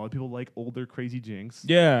Jinx and a lot of people like older crazy Jinx.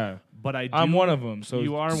 Yeah, but I'm one of them. So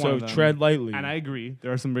you are one of them. So tread lightly. And I agree.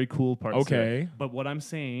 There are some very cool parts. Okay, but what I'm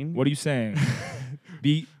saying. What are you saying?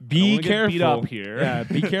 Be careful. Get beat up here. Yeah,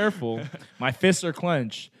 be careful. My fists are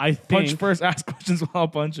clenched. I think punch first, ask questions while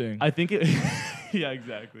punching. I think it. Yeah,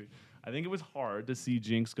 exactly. I think it was hard to see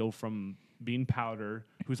Jinx go from being Powder,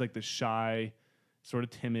 who's like the shy, sort of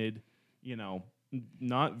timid,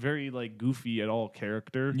 not very like goofy at all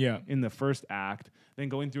character. Yeah. In the first act, then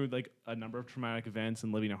going through like a number of traumatic events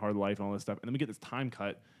and living a hard life and all this stuff, and then we get this time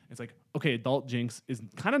cut. It's like, okay, adult Jinx is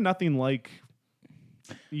kind of nothing like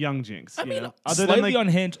young Jinx. I mean, other slightly than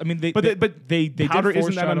unhinged. I mean, they Powder did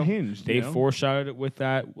isn't that unhinged. They foreshadowed it with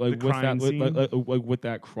that, like with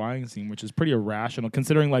that crying scene, which is pretty irrational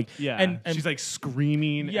considering, like, and she's like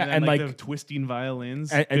screaming, and like the twisting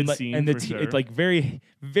violins, and good scene, and for sure. it's like very,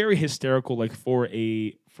 very hysterical, like for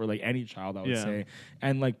like any child, I would say.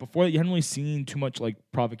 And like before that, you hadn't really seen too much like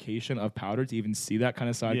provocation of Powder to even see that kind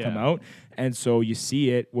of side come out. And so you see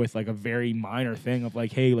it with like a very minor thing of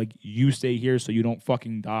like, hey, like you stay here so you don't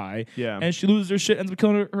fucking die. Yeah. And she loses her shit, ends up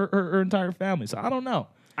killing her entire family. So I don't know.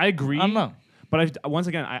 I agree. I don't know. But once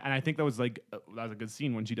again, I think that was like that was a good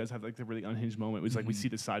scene when she does have like the really unhinged moment. It was like we see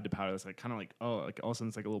the side to Powder that's like kind of like like all of a sudden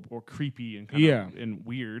it's like a little more creepy and kind of and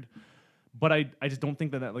weird. But I just don't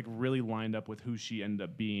think that like really lined up with who she ended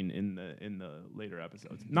up being in the later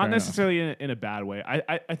episodes. Not Fair necessarily in a bad way.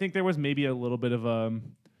 I think there was maybe a little bit of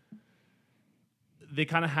they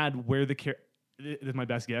kind of had where the character. This is my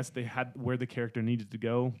best guess. They had where the character needed to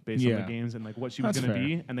go based on the games and like what she was going to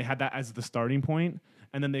be, and they had that as the starting point.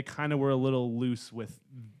 And then they kind of were a little loose with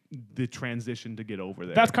the transition to get over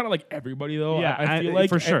there. That's kind of like everybody though. Yeah, I feel like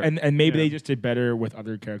for sure. And maybe they just did better with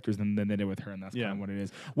other characters than they did with her, and that's kind of what it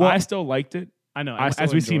is. Well, I still liked it. I know.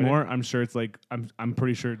 As we see more, I'm sure it's like I'm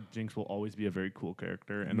pretty sure Jinx will always be a very cool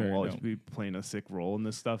character and will always be playing a sick role in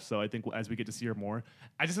this stuff. So I think as we get to see her more,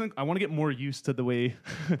 I just think I want to get more used to the way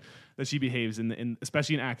that she behaves in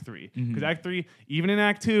especially in Act 3. Because Act 3, even in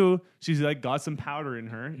Act 2, she's like got some powder in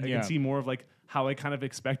her. I can see more of like how I kind of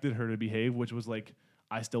expected her to behave, which was like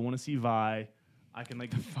I still want to see Vi. I can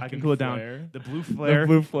cool it down. The blue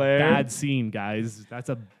flare. Bad scene, guys. That's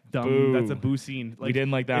a dumb. That's a boo scene. Like, we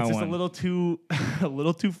didn't like that one. It's just a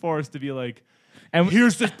little too forced to be like. And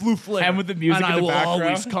here's this blue flare. And with the music in the background. I will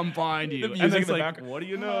always come find you. The music in the like, background. what do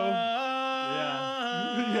you know?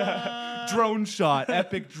 Drone shot,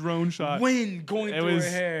 epic drone shot. Wind going It through was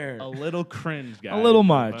her hair. a little cringe, guys. little if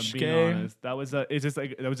much, I'm being okay? honest. That was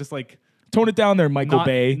just like Tone it down there, Michael not,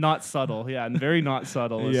 Bay. not subtle. Yeah, and very not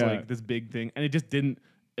subtle. It's Yeah. like this big thing, and it just didn't.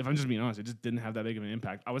 If I'm just being honest, it just didn't have that big of an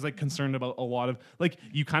impact. I was like concerned about a lot of like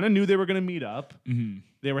you kind of knew they were gonna meet up. Mm-hmm.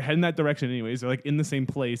 They were heading that direction anyways. They're like in the same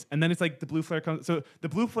place, and then it's like the blue flare comes. So the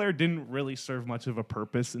blue flare didn't really serve much of a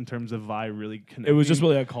purpose in terms of Vi really connecting. It was just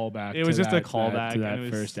really a callback. It was to just that, a callback to that and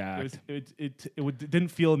it was, first act. It didn't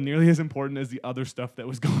feel nearly as important as the other stuff that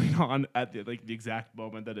was going on at the exact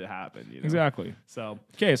moment that it happened. You know? Exactly. So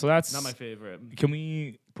Okay, so that's not my favorite. Can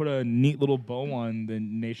we put a neat little bow on the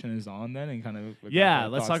Nation is on then and kind of Yeah,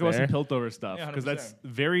 let's talk about some Piltover stuff Yeah, because 100%.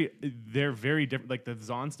 they're very different. Like the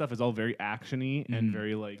Zon stuff is all very actiony and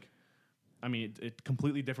very like. I mean, it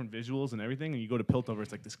completely different visuals and everything. And you go to Piltover,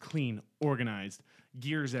 it's like this clean, organized,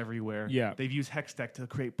 gears everywhere. Yeah. They've used Hex Tech to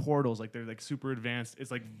create portals. Like they're like super advanced. It's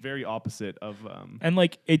like very opposite of. And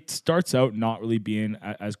like it starts out not really being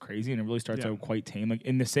as crazy, and it really starts Yeah. out quite tame. Like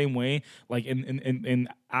in the same way, like in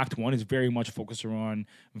Act 1 is very much focused around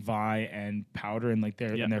Vi and Powder and like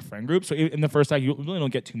their Yeah. and their friend group. So in the first act, you really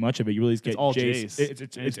don't get too much of it. You really just get all Jace. Jace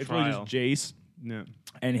It's and his really just trial. Jace Yeah.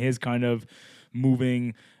 and his kind of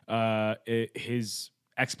moving his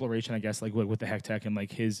exploration, I guess, like with the Hex Tech, and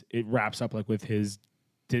like it wraps up like with his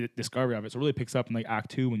discovery of it. So it really picks up in like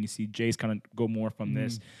Act 2 when you see Jace kind of go more from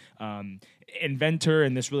this inventor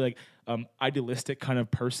and this really like idealistic kind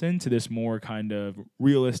of person to this more kind of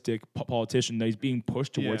realistic politician that he's being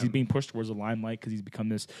pushed towards. Yeah. He's being pushed towards the limelight because he's become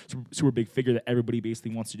this super big figure that everybody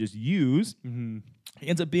basically wants to just use. He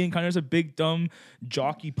ends up being kind of just a big dumb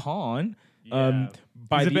jockey pawn. Yeah.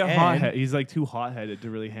 By He's a the bit end, hot-headed. He's like too hot-headed to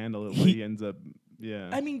really handle it. When he ends up, yeah.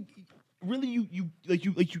 I mean, really, you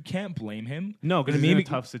can't blame him. No, because You know he's what I in a mean?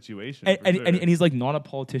 tough situation. And, for and, sure. and he's like not a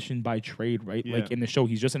politician by trade, right? Yeah. Like in the show,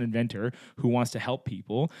 he's just an inventor who wants to help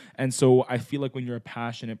people. And so I feel like when you're a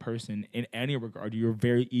passionate person in any regard, you're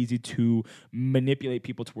very easy to manipulate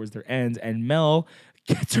people towards their ends. And Mel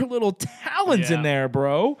gets her little talons in Yeah. there,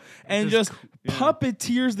 bro, and just just yeah.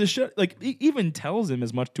 puppeteers the shit. Like he even tells him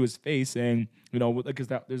as much to his face, saying, you know, because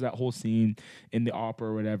there's that whole scene in the opera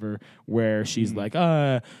or whatever where she's like,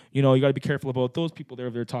 you know, you got to be careful about those people.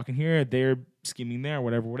 They're talking here, they're scheming there,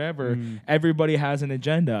 whatever. Everybody has an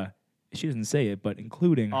agenda. She doesn't say it, but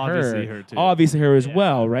including Obviously her too. obviously her as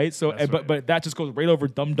well, right? So, That's right. but that just goes right over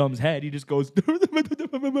Dum Dum's head. He just goes, and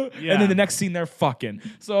then the next scene they're fucking.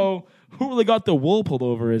 So who really got the wool pulled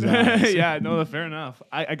over his eyes? Yeah, no, fair enough.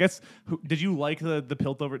 I guess. Did you like the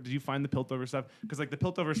Piltover? Did you find the Piltover stuff? Because like the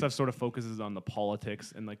Piltover stuff sort of focuses on the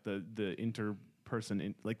politics and like the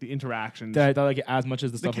interperson, like the interactions. Did I like it as much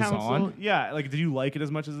as the the stuff is council, on? yeah. Like, did you like it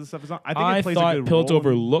as much as the stuff is on? I think I it plays thought a good role.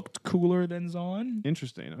 Piltover looked cooler than Zon.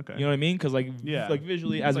 Interesting. Okay. You know what I mean? Because like, Yeah. like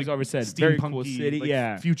visually, It's as like we've already said, very cool steampunky, city. like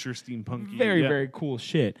Yeah, future steampunky. very yeah. very cool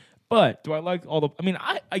shit. But do I like all the? I mean,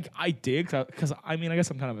 I dig because I mean I guess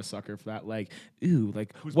I'm kind of a sucker for that. Like, ooh,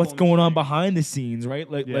 like Who's what's pulling the going on strings? behind the scenes, right?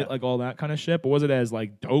 Like, Yeah. like all that kind of shit. But was it as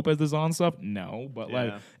like dope as the Zon stuff? No, but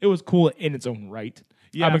like Yeah. it was cool in its own right.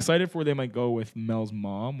 Yeah. I'm excited for where they might go with Mel's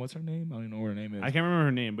mom. What's her name? I don't even know what her name is. I can't remember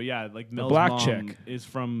her name, but yeah, like Mel's black mom chick. is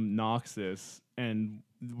from Noxus, and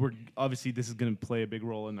we're obviously this is going to play a big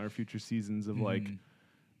role in our future seasons of like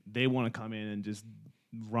they want to come in and just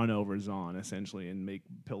run over Zon essentially and make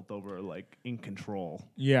Piltover like in control,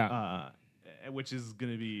 Yeah, which is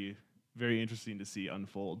going to be very interesting to see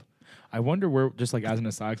unfold. I wonder where. Just like as an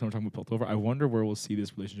aside, because we're talking about Piltover, I wonder where we'll see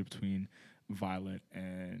this relationship between Violet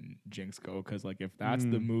and Jinx go. Because like if that's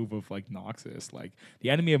the move of like Noxus, like the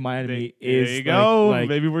enemy of my enemy is. There you go. Like,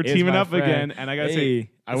 Maybe we're is teaming my up friend. again. And I gotta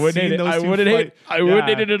say, I wouldn't seeing hate it. those I two wouldn't hate. fight- I wouldn't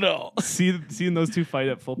yeah. hate it at all. seeing those two fight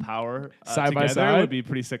at full power Side by together side? would be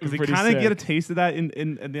pretty sick because they Pretty kind of get a sick. taste of that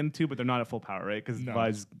in at the end too, but they're not at full power, right? Because No.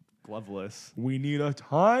 Vi's gloveless. We need a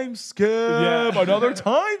time skip. Yeah. Another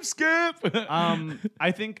time skip.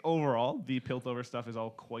 I think overall the Piltover stuff is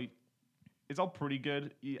all it's all pretty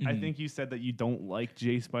good. I think you said that you don't like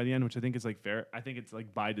Jace by the end, which I think is like fair. I think it's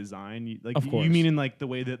like by design. Of course. You mean in like the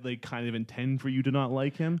way that they kind of intend for you to not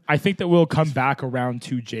like him? I think that we'll come back around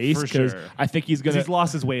to Jace For because sure. I think he's Because gonna he's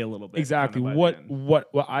lost his way a little bit. exactly kinda by what the end.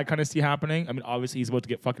 what I kind of see happening. I mean, obviously he's about to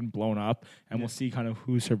get fucking blown up, and we'll see kind of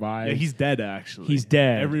who survives. Yeah, he's dead actually. He's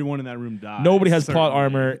dead. Everyone in that room died. Nobody has plot certainly.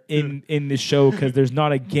 armor in this show because there's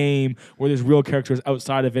not a game where there's real characters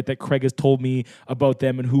outside of it that Craig has told me about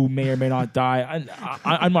them and who may or may not die.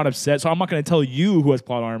 I'm not upset, so I'm not going to tell you who has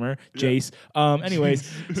plot armor, Jace. Anyways,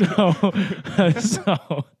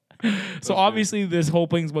 so obviously this whole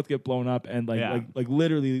thing's about to get blown up, and like Yeah. like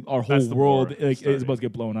literally our That's whole the world war like, is starting. about to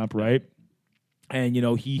get blown up, right? And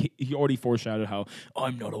he already foreshadowed how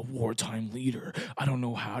I'm not a wartime leader. I don't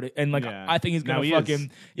know how to. And I think he's gonna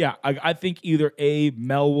fucking I think either A,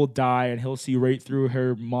 Mel will die and he'll see right through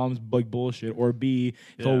her mom's bullshit, or B,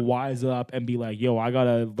 he'll wise up and be like, yo, I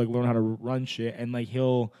gotta learn how to run shit, and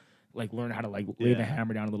he'll learn how to lay the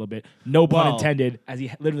hammer down a little bit. No pun intended, as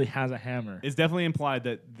he literally has a hammer. It's definitely implied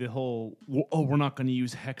that the whole we're not gonna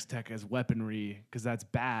use hex tech as weaponry because that's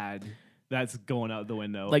bad. That's going out the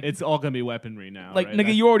window. It's all gonna be weaponry now. Right?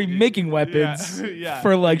 Nigga, you're already making weapons for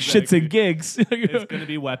exactly. Shits and gigs. It's gonna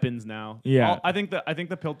be weapons now. Yeah, I think the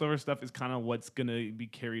Piltover stuff is kind of what's gonna be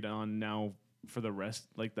carried on now for the rest.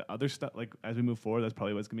 The other stuff, as we move forward, that's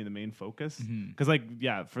probably what's gonna be the main focus. Because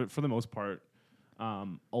for the most part, a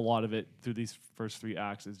lot of it through these first 3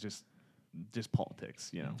 acts is just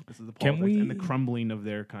politics, This is the politics and the crumbling of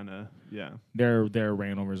their kind of their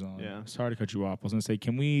Reignover zone. Yeah. Sorry to cut you off. I was gonna say,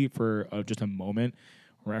 can we for just a moment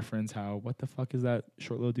reference what the fuck is that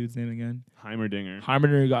short little dude's name again? Heimerdinger.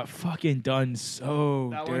 Heimerdinger got fucking done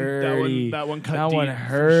so dirty. That one cut that deep, one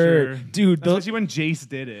hurt, sure. dude. Especially when Jace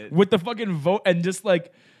did it with the fucking vote and just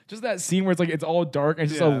that scene where it's all dark and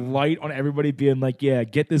just a light on everybody being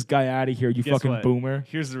get this guy out of here, you Guess fucking what? boomer.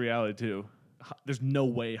 Here's the reality too. There's no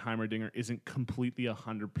way Heimerdinger isn't completely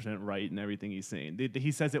 100% right in everything he's saying.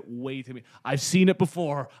 He says it way too much. I've seen it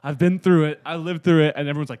before. I've been through it. I lived through it. And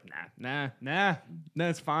everyone's like, nah,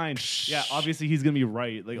 it's fine. Yeah, obviously he's going to be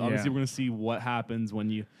right. Obviously we're going to see what happens when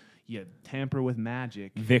you tamper with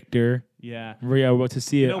magic. Victor. Yeah. We're about to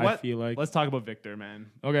see it, you know what? I feel like. Let's talk about Victor,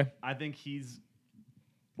 man. Okay. I think he's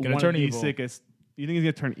gonna one turn of the evil. sickest. You think he's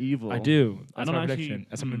gonna turn evil? I do. I That's don't my actually. prediction.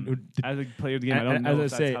 As someone who As a player of the game, I don't know.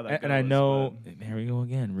 As if I that's how that and goes, I know. but- Here we go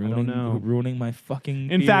again. know. Ruining my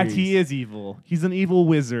fucking. In fact, he theories. is evil. He's an evil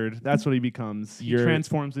wizard. That's what he becomes. He You're-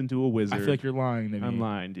 transforms into a wizard. I feel like you're lying to me. I'm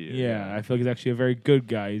lying to you. Yeah, I feel like he's actually a very good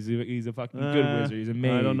guy. He's a fucking good wizard. He's a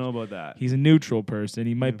mage. I don't know about that. He's a neutral person.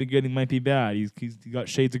 He might be good. He might be bad. He's got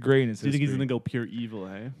shades of gray in his Do you think he's history. gonna go pure evil?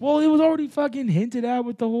 Hey. Well, it was already fucking hinted at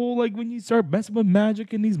with the whole when you start messing with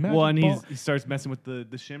magic and these magic. Well, and he starts messing with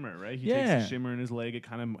the shimmer, right? He takes Yeah. the shimmer in his leg. It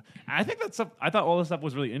kind of. I think that stuff. I thought all this stuff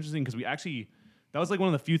was really interesting because we actually. That was one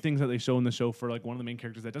of the few things that they show in the show for one of the main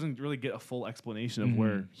characters that doesn't really get a full explanation of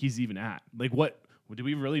where he's even at. What do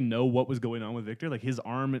we really know what was going on with Victor? His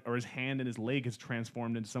arm or his hand and his leg has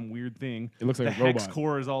transformed into some weird thing. It looks like the a robot. hex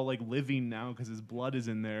core is all living now because his blood is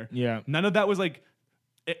in there. Yeah. None of that was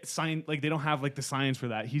science. They don't have the science for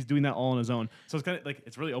that. He's doing that all on his own. So it's kind of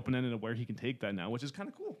it's really open ended of where he can take that now, which is kind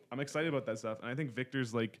of cool. I'm excited about that stuff, and I think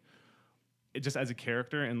Victor's it just as a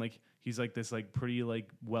character and he's this pretty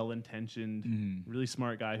well intentioned, really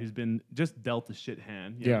smart guy who's been just dealt a shit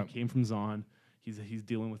hand. He came from Zon. He's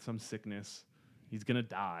dealing with some sickness. He's gonna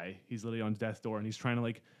die. He's literally on death's door, and he's trying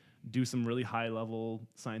to do some really high level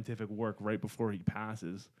scientific work right before he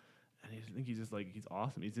passes. And I think he's just he's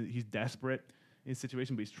awesome. He's desperate in his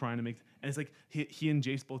situation, but he's trying to make. And it's he and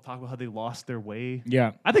Jace both talk about how they lost their way.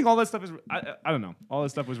 Yeah. I think all that stuff is. I don't know. All that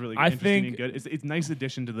stuff was really interesting and think good. It's a nice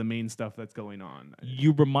addition to the main stuff that's going on.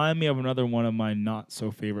 You remind me of another one of my not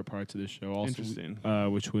so favorite parts of the show. Also, Interesting.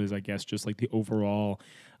 Which was, I guess, just the overall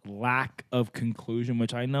lack of conclusion.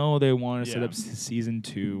 Which I know they want to set up season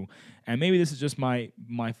 2, and maybe this is just my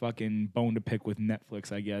fucking bone to pick with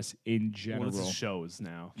Netflix. I guess in general, Well, it's shows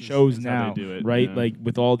now. shows It's now, how they do it, right? yeah.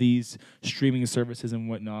 With all these streaming services and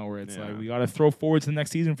whatnot, where it's Yeah. we got to throw forward to the next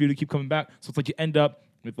season for you to keep coming back. So it's you end up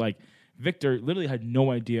with Victor literally had no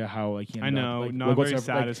idea how he ended I know, up. not very whatsoever.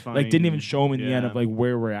 satisfying. Didn't even show him in the end Yeah. of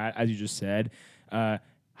where we're at, as you just said.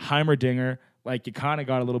 Heimerdinger, you kind of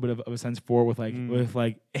got a little bit of a sense for with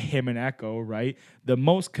him and Echo, right?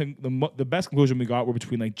 The best conclusion we got were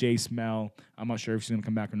between Jace, Mel. I'm not sure if she's gonna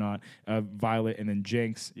come back or not. Violet and then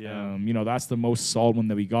Jinx. Yeah. That's the most solid one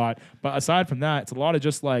that we got. But aside from that, it's a lot of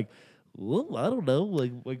just well, I don't know.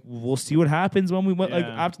 We'll see what happens when we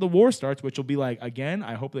after the war starts, which will be again.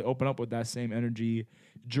 I hope they open up with that same energy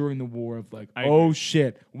during the war of agree.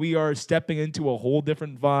 shit, we are stepping into a whole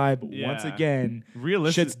different vibe once Yeah. again.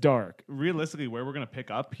 Realistic- Shit's dark. Realistically, where we're gonna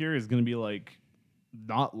pick up here is gonna be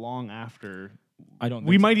not long after. I don't.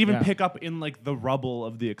 We think might so. even Yeah. pick up in the rubble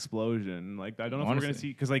of the explosion. I don't know if we're gonna Honestly. see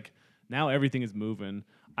because now everything is moving.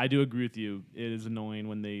 I do agree with you. It is annoying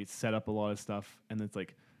when they set up a lot of stuff and it's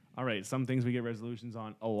all right, some things we get resolutions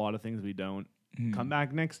on, a lot of things we don't. Come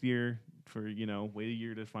back next year for wait a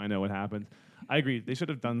year to find out what happens. I agree. They should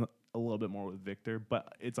have done a little bit more with Victor,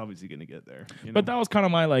 but it's obviously going to get there. But that was kind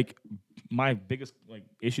of my biggest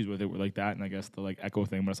issues with it were that, and I guess the Echo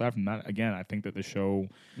thing. But aside from that, again, I think that the show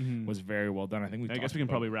was very well done. I think I guess we can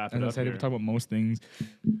probably wrap it as up I said, here. we talk about most things.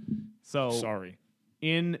 So Sorry.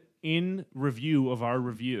 in review of our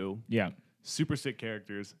review, Yeah. super sick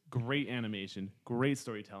characters, great animation, great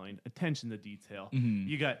storytelling, attention to detail.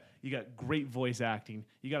 You got great voice acting.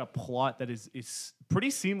 You got a plot that is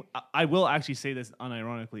pretty I will actually say this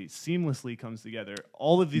unironically, seamlessly comes together.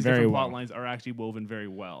 All of these different plot lines are actually woven very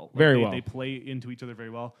well. They play into each other very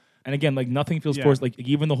well. And again, like nothing feels forced. Like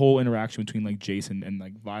even the whole interaction between like Jason and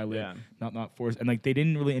like Violet, not forced. And like they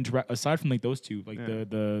didn't really interact aside from like those two, like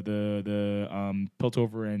the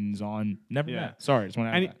Piltover and Zahn never met. Sorry, just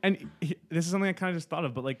want to add that. This is something I kind of just thought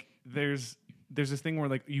of, but like there's this thing where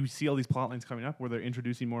like you see all these plot lines coming up where they're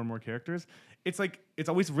introducing more and more characters. It's like it's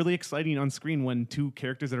always really exciting on screen when two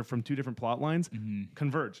characters that are from two different plot lines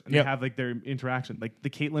converge and they have like their interaction. Like the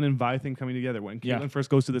Caitlyn and Vi thing coming together when Caitlyn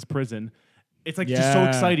first goes to this prison. It's like just so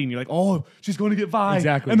exciting. You're like, oh, she's going to get Vi.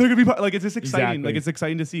 Exactly. And they're going to be like, it's just exciting. Exactly. Like, it's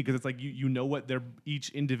exciting to see because it's like you know what they're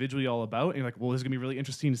each individually all about. And you're like, well, this is going to be really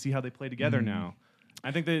interesting to see how they play together now.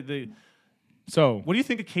 I think So, what do you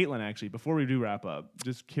think of Caitlyn, actually, before we do wrap up?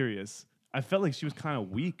 Just curious. I felt like she was kind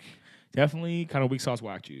of weak. Definitely kind of weak sauce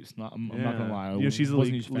whack juice. I'm not going to lie. Yeah, she's a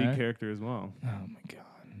lead character as well. Oh, my God.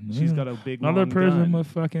 She's got a big another person gun. with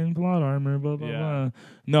fucking plot armor, blah blah blah.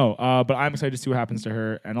 No, but I'm excited to see what happens to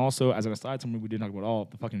her. And also, as an aside, something we didn't talk about all,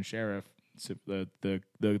 the fucking sheriff,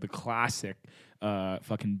 the classic,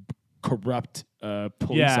 fucking corrupt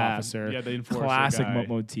police officer. Yeah, the enforcer classic guy.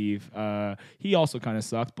 motif. He also kind of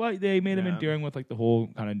sucked, but they made him endearing with like the whole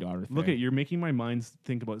kind of daughter thing. Look at you're making my mind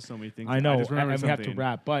think about so many things. I know, just remembered and we have to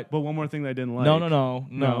wrap. But one more thing that I didn't like. No,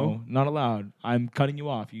 not allowed. I'm cutting you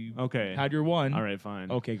off. You had your one. All right, fine.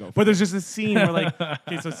 Okay, go. But there's just a scene where like,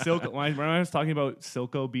 okay, so Silco. When I was talking about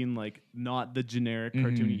Silco being like not the generic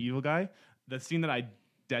cartoony evil guy, the scene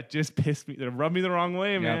that just pissed me, that rubbed me the wrong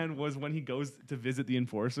way, man, was when he goes to visit the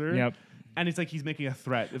enforcer. Yep. And it's like he's making a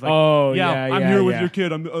threat. It's like, I'm here with your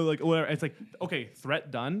kid. I'm like, whatever. It's like, okay, threat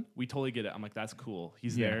done. We totally get it. I'm like, that's cool.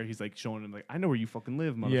 He's there. He's like showing him like, I know where you fucking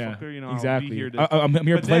live, motherfucker. You know, exactly. I'll be here I'm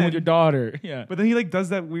here playing with your daughter. Yeah. But then he like does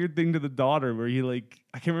that weird thing to the daughter where he like,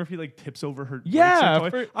 I can't remember if he like tips over her. Yeah. I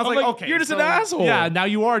was like, okay, you're just an asshole. Yeah. Now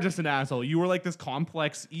you are just an asshole. You were like this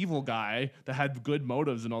complex evil guy that had good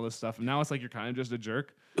motives and all this stuff, and now it's like you're kind of just a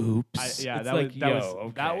jerk. Oops.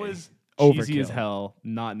 That was cheesy as hell,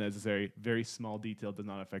 not necessary. Very small detail, does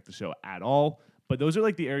not affect the show at all. But those are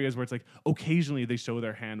like the areas where it's like occasionally they show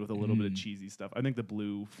their hand with a little bit of cheesy stuff. I think the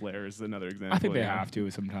blue flare is another example. I think they have to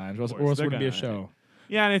sometimes, or else it wouldn't be a show.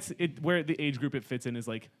 Yeah, and it's where the age group it fits in is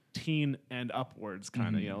like teen and upwards,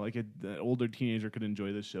 kind of. You know, like the older teenager could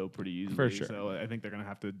enjoy this show pretty easily. For sure. So I think they're gonna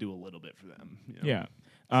have to do a little bit for them. You know? Yeah.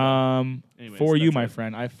 Anyways, for you, my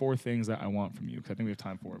friend, I have 4 things that I want from you because I think we have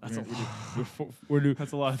time for it. That's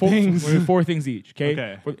a lot of things. We're doing 4 things each.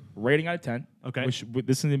 Okay. Rating out of 10. Okay. This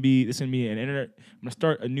is gonna be an internet. I'm gonna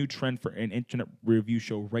start a new trend for an internet review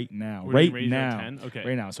show right now. Right now. 10? Okay.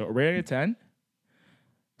 Right now. So a rating of 10.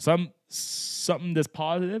 Something that's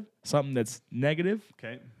positive, something that's negative.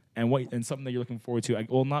 Okay. And something that you're looking forward to.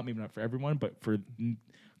 Maybe not for everyone, but for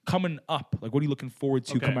coming up. Like, what are you looking forward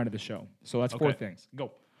to come out of the show? So that's 4 things.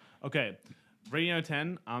 Go. Okay. Rating out of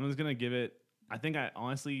 10, I'm just going to give it, I've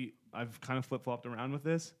kind of flip-flopped around with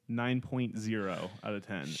this. 9.0 out of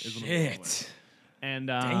 10. Shit. And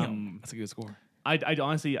damn, that's a good score. I'd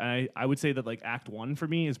honestly, I would say that like Act 1 for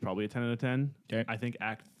me is probably a 10 out of 10. Okay. I think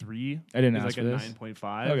Act 3 is like a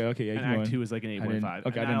 9.5. Okay, yeah. And Act 2 is like an 8.5.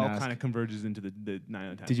 Okay, and that all kind of converges into the 9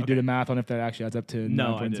 out of 10. Did you do the math on if that actually adds up to 9.0?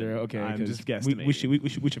 No, I didn't. Okay, I'm just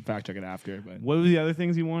guesstimating. We should fact check it after. But what were the other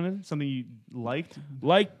things you wanted? Something you liked?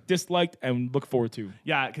 Disliked, and look forward to.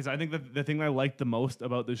 Yeah, because I think the thing that I liked the most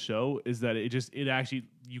about this show is that it actually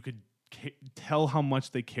you could tell how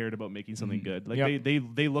much they cared about making something good. Like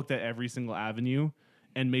they looked at every single avenue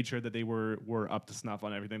and made sure that they were up to snuff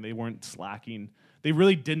on everything. They weren't slacking. They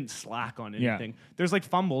really didn't slack on anything. There's like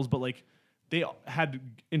fumbles, but like they had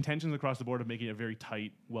intentions across the board of making a very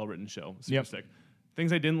tight, well-written show. Super sick.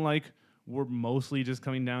 Things I didn't like were mostly just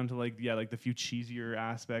coming down to like the few cheesier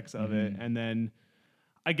aspects of it. And then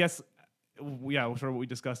I guess, sort of what we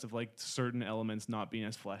discussed of like certain elements not being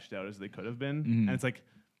as fleshed out as they could have been. And it's like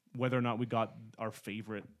whether or not we got our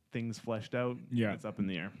favorite things fleshed out, it's up in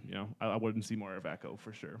the air. You know, I wouldn't see more of Echo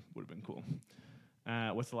for sure. Would have been cool.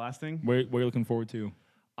 What's the last thing? What are you looking forward to?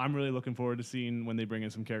 I'm really looking forward to seeing when they bring in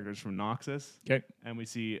some characters from Noxus. Okay. And we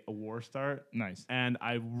see a war start. Nice. And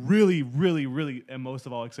I really, really, really am most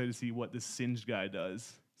of all excited to see what this Singed guy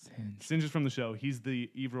does. Singed is from the show. He's the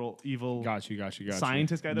evil got you.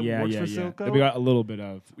 scientist guy that works for Silco. That we got a little bit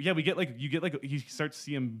of. Yeah, you start to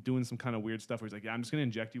see him doing some kind of weird stuff where he's like, yeah, I'm just going to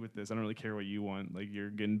inject you with this. I don't really care what you want. Like, you're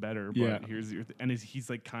getting better, but here's your and he's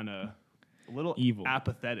like kind of a little evil,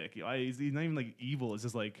 apathetic. He's not even like evil. It's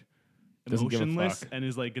just like Doesn't give a emotionless fuck. and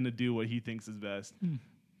is like gonna do what he thinks is best.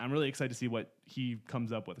 I'm really excited to see what he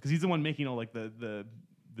comes up with because he's the one making all like the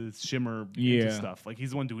shimmer into stuff. Like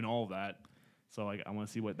he's the one doing all of that. So like I want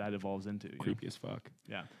to see what that evolves into. Creepy as fuck.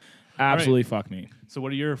 Yeah. Absolutely fuck me. So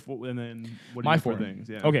what are your and then what are My your four things?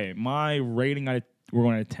 Yeah. Okay, my rating we're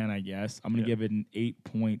going at 10, I guess. I'm gonna give it an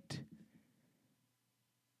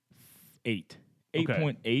 8.8.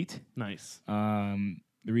 8.8. Nice.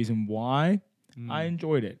 The reason why I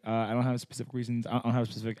enjoyed it. I don't have specific reasons. I don't have a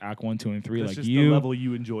specific act 1, 2, and 3 That's like just you. the level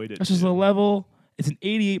you enjoyed it. That's just a level. It's an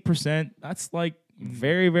 88%. That's like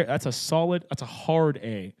very, very. That's a solid. That's a hard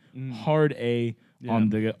A. Hard A on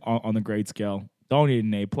the grade scale. Don't need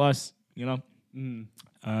an A plus.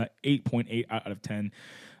 8.8 out of 10.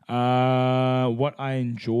 What I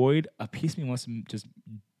enjoyed, a piece of me wants to just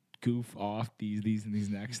goof off these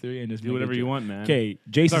next 3 and just do whatever you want, man. Okay,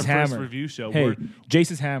 It's Jace's our hammer. first review show. Hey,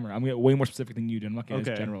 Jace's hammer. I'm gonna get way more specific than you did. I'm not getting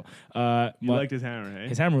Okay. general. You liked his hammer, hey?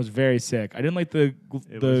 His hammer was very sick. I didn't like the was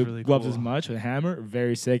really gloves cool. as much. The hammer,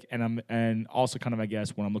 very sick, and also kind of I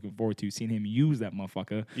guess what I'm looking forward to seeing him use that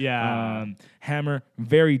motherfucker. Yeah. Hammer,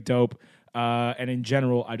 very dope. And in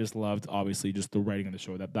general, I just loved obviously just the writing of the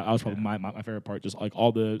show. That was probably my favorite part. Just like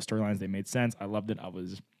all the storylines, they made sense. I loved it. I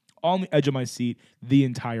was on the edge of my seat the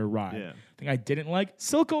entire ride. Yeah. Thing I didn't like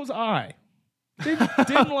Silco's eye. Didn't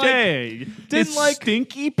like. Dang. Didn't like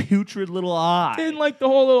stinky, putrid little eye. Didn't like the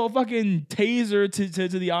whole little fucking taser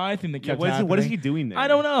to the eye thing that Yeah, kept what happening. is he doing there? I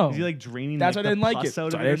don't know. Is he like draining? That's like, why I didn't the like pus it.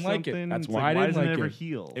 out So of I it or didn't like it. something? That's It's why like, I didn't doesn't like it ever it.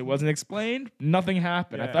 heal? It wasn't explained. Nothing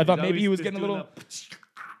happened. Yeah, I thought he's maybe he always was getting a doing little.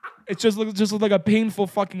 It just looked like a painful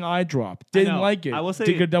fucking eye drop. Didn't know. like it. I will say-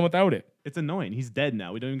 could have done without it It's annoying. He's dead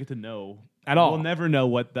now. We don't even get to know at all. We'll never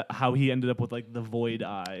know how he ended up with like the void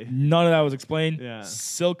eye. None of that was explained. Yeah.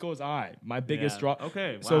 Silco's eye, my biggest Yeah. drop.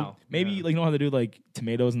 Okay, So wow. maybe Yeah. like you know how they do like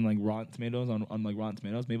tomatoes and like rotten tomatoes on like Rotten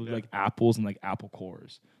Tomatoes. Maybe like apples and like apple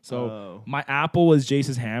cores. So my apple was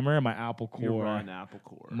Jace's hammer, and my apple core, Your rotten apple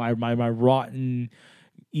core. my rotten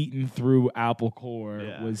eaten through apple core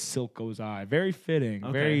Yeah. was Silco's eye. Very fitting.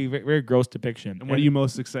 Okay. Very, very very gross depiction. And what are you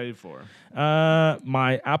most excited for?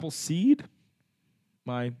 My apple seed.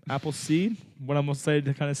 My apple seed. What I'm most excited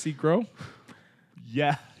to kind of see grow.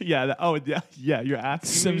 Yeah. You're asking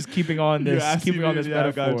So I'm me. just keeping on You're this. asking Keeping on me, this yeah,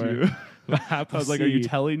 I got metaphor. you. Apple I was like, are you seed.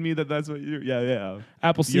 telling me that's what you're? Yeah.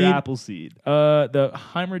 Apple seed. Your apple seed. The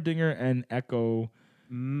Heimerdinger and Echo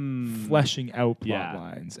fleshing out plot Yeah,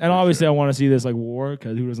 lines. And obviously I want to see this like war,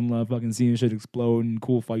 because who doesn't love fucking seeing shit explode and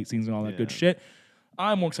cool fight scenes and all that good Yeah. shit.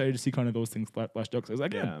 I'm more excited to see kind of those things fleshed out. Because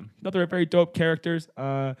again, Yeah. thought they were very dope characters.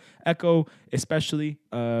 Echo especially,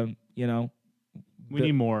 We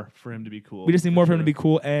need more for him to be cool. we just need more for him to sure. be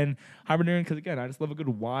cool. And Heimerdinger, because again, I just love a good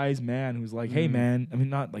wise man who's like, hey man, I mean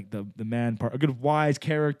not like the man part, a good wise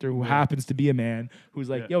character who happens to be a man who's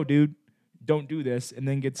like, yo dude, don't do this, and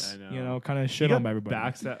then gets I know. kind of He shit got on by everybody.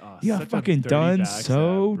 Backstab. He got such a fucking dirty done backstab,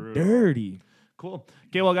 so brutal. dirty. Cool.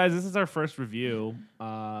 Okay, well, guys, this is our first review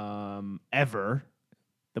ever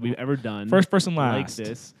that we've ever done. First person like last.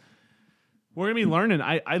 this. We're gonna be learning.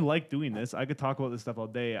 I like doing this. I could talk about this stuff all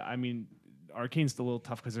day. I mean, Arcane's still a little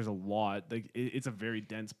tough because there's a lot. Like it's a very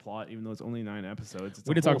dense plot, even though it's only 9 episodes. It's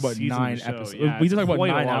We a did talk whole about season of 9 the show. episodes. Yeah, We it's did talk about quite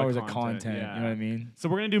a 9 lot hours of content. Yeah. You know what I mean? So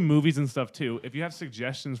we're gonna do movies and stuff too. If you have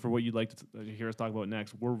suggestions for what you'd like to hear us talk about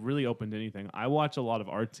next, we're really open to anything. I watch a lot of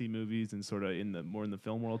artsy movies and sort of more in the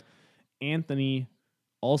film world. Anthony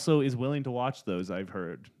also is willing to watch those, I've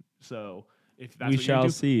heard. So if that's We what you're gonna shall do,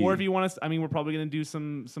 see. or if you want us, I mean, we're probably gonna do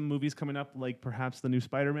some movies coming up, like perhaps the new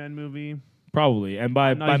Spider-Man movie. Probably. And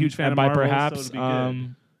by I'm not a huge fan and of by Marvel, so perhaps, it'd be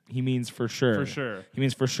good. he means for sure. For sure. He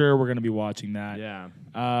means for sure we're going to be watching that. Yeah.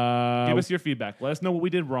 Uh, Give us your feedback. Let us know what we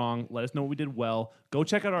did wrong. Let us know what we did well. Go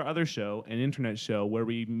check out our other show, an internet show, where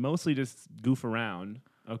we mostly just goof around.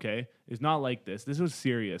 Okay, it's not like this. This was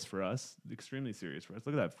serious for us, extremely serious for us.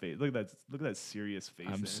 Look at that face. Look at that serious face.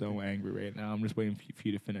 I'm Anthony. so angry right now. I'm just waiting for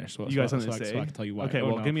you to finish. So You got so something to say? I can tell you why. Okay, Oh,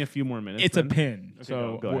 well, no. give me a few more minutes. It's a then. pin. Okay,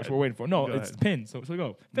 So go ahead. we're waiting for. No, Go it's ahead. pin. So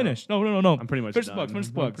go. Finish. No. I'm pretty much finish done. the plugs. Finish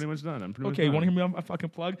the I'm plugs. pretty much done. I'm pretty Okay, you much want to done. hear me on a fucking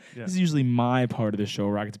plug? Yeah. This is usually my part of the show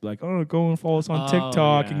where I get to be like, oh, go and follow us on Oh,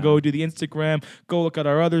 TikTok and yeah. go do the Instagram. Go look at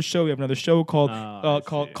our other show. We have another show called I see.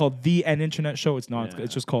 called The N Internet Show. It's not. Yeah.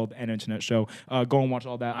 It's just called N Internet Show. Go and watch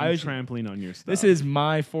all that. I'm trampling on your stuff. This is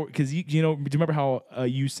my because you know. Do you remember how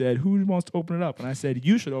you said who wants to open it up? And I said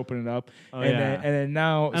you should open it up. Oh, and yeah. then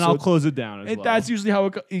now and so I'll close it down as and well. that's usually how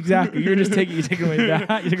it exactly. You're taking away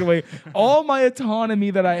that. You're taking away all my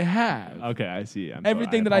autonomy that I have. Okay, I see.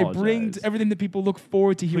 Everything that I bring, everything that people look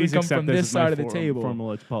forward to hearing Please come accept from this this as my side of the table.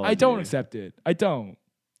 formal apology. I don't accept it. I don't.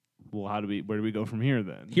 Well, where do we go from here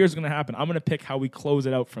then? Here's what's gonna happen. I'm gonna pick how we close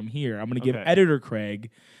it out from here. I'm gonna give Okay. editor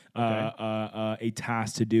Craig a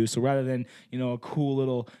task to do. So rather than, a cool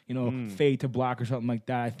little, fade to black or something like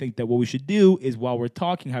that, I think that what we should do is while we're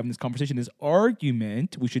talking, having this conversation, this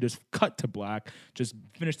argument, we should just cut to black, just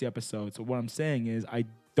finish the episode. So what I'm saying is I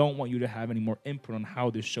don't want you to have any more input on how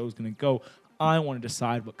this show is going to go. I want to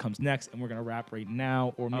decide what comes next, and we're going to wrap right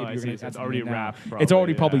now, or maybe you're going to... It's already wrapped. It's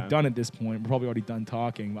already probably done at this point. We're probably already done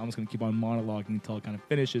talking. I'm just going to keep on monologuing until it kind of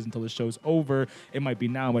finishes, until the show's over. It might be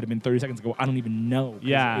now. It might have been 30 seconds ago. I don't even know.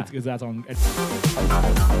 Yeah. Because that's on...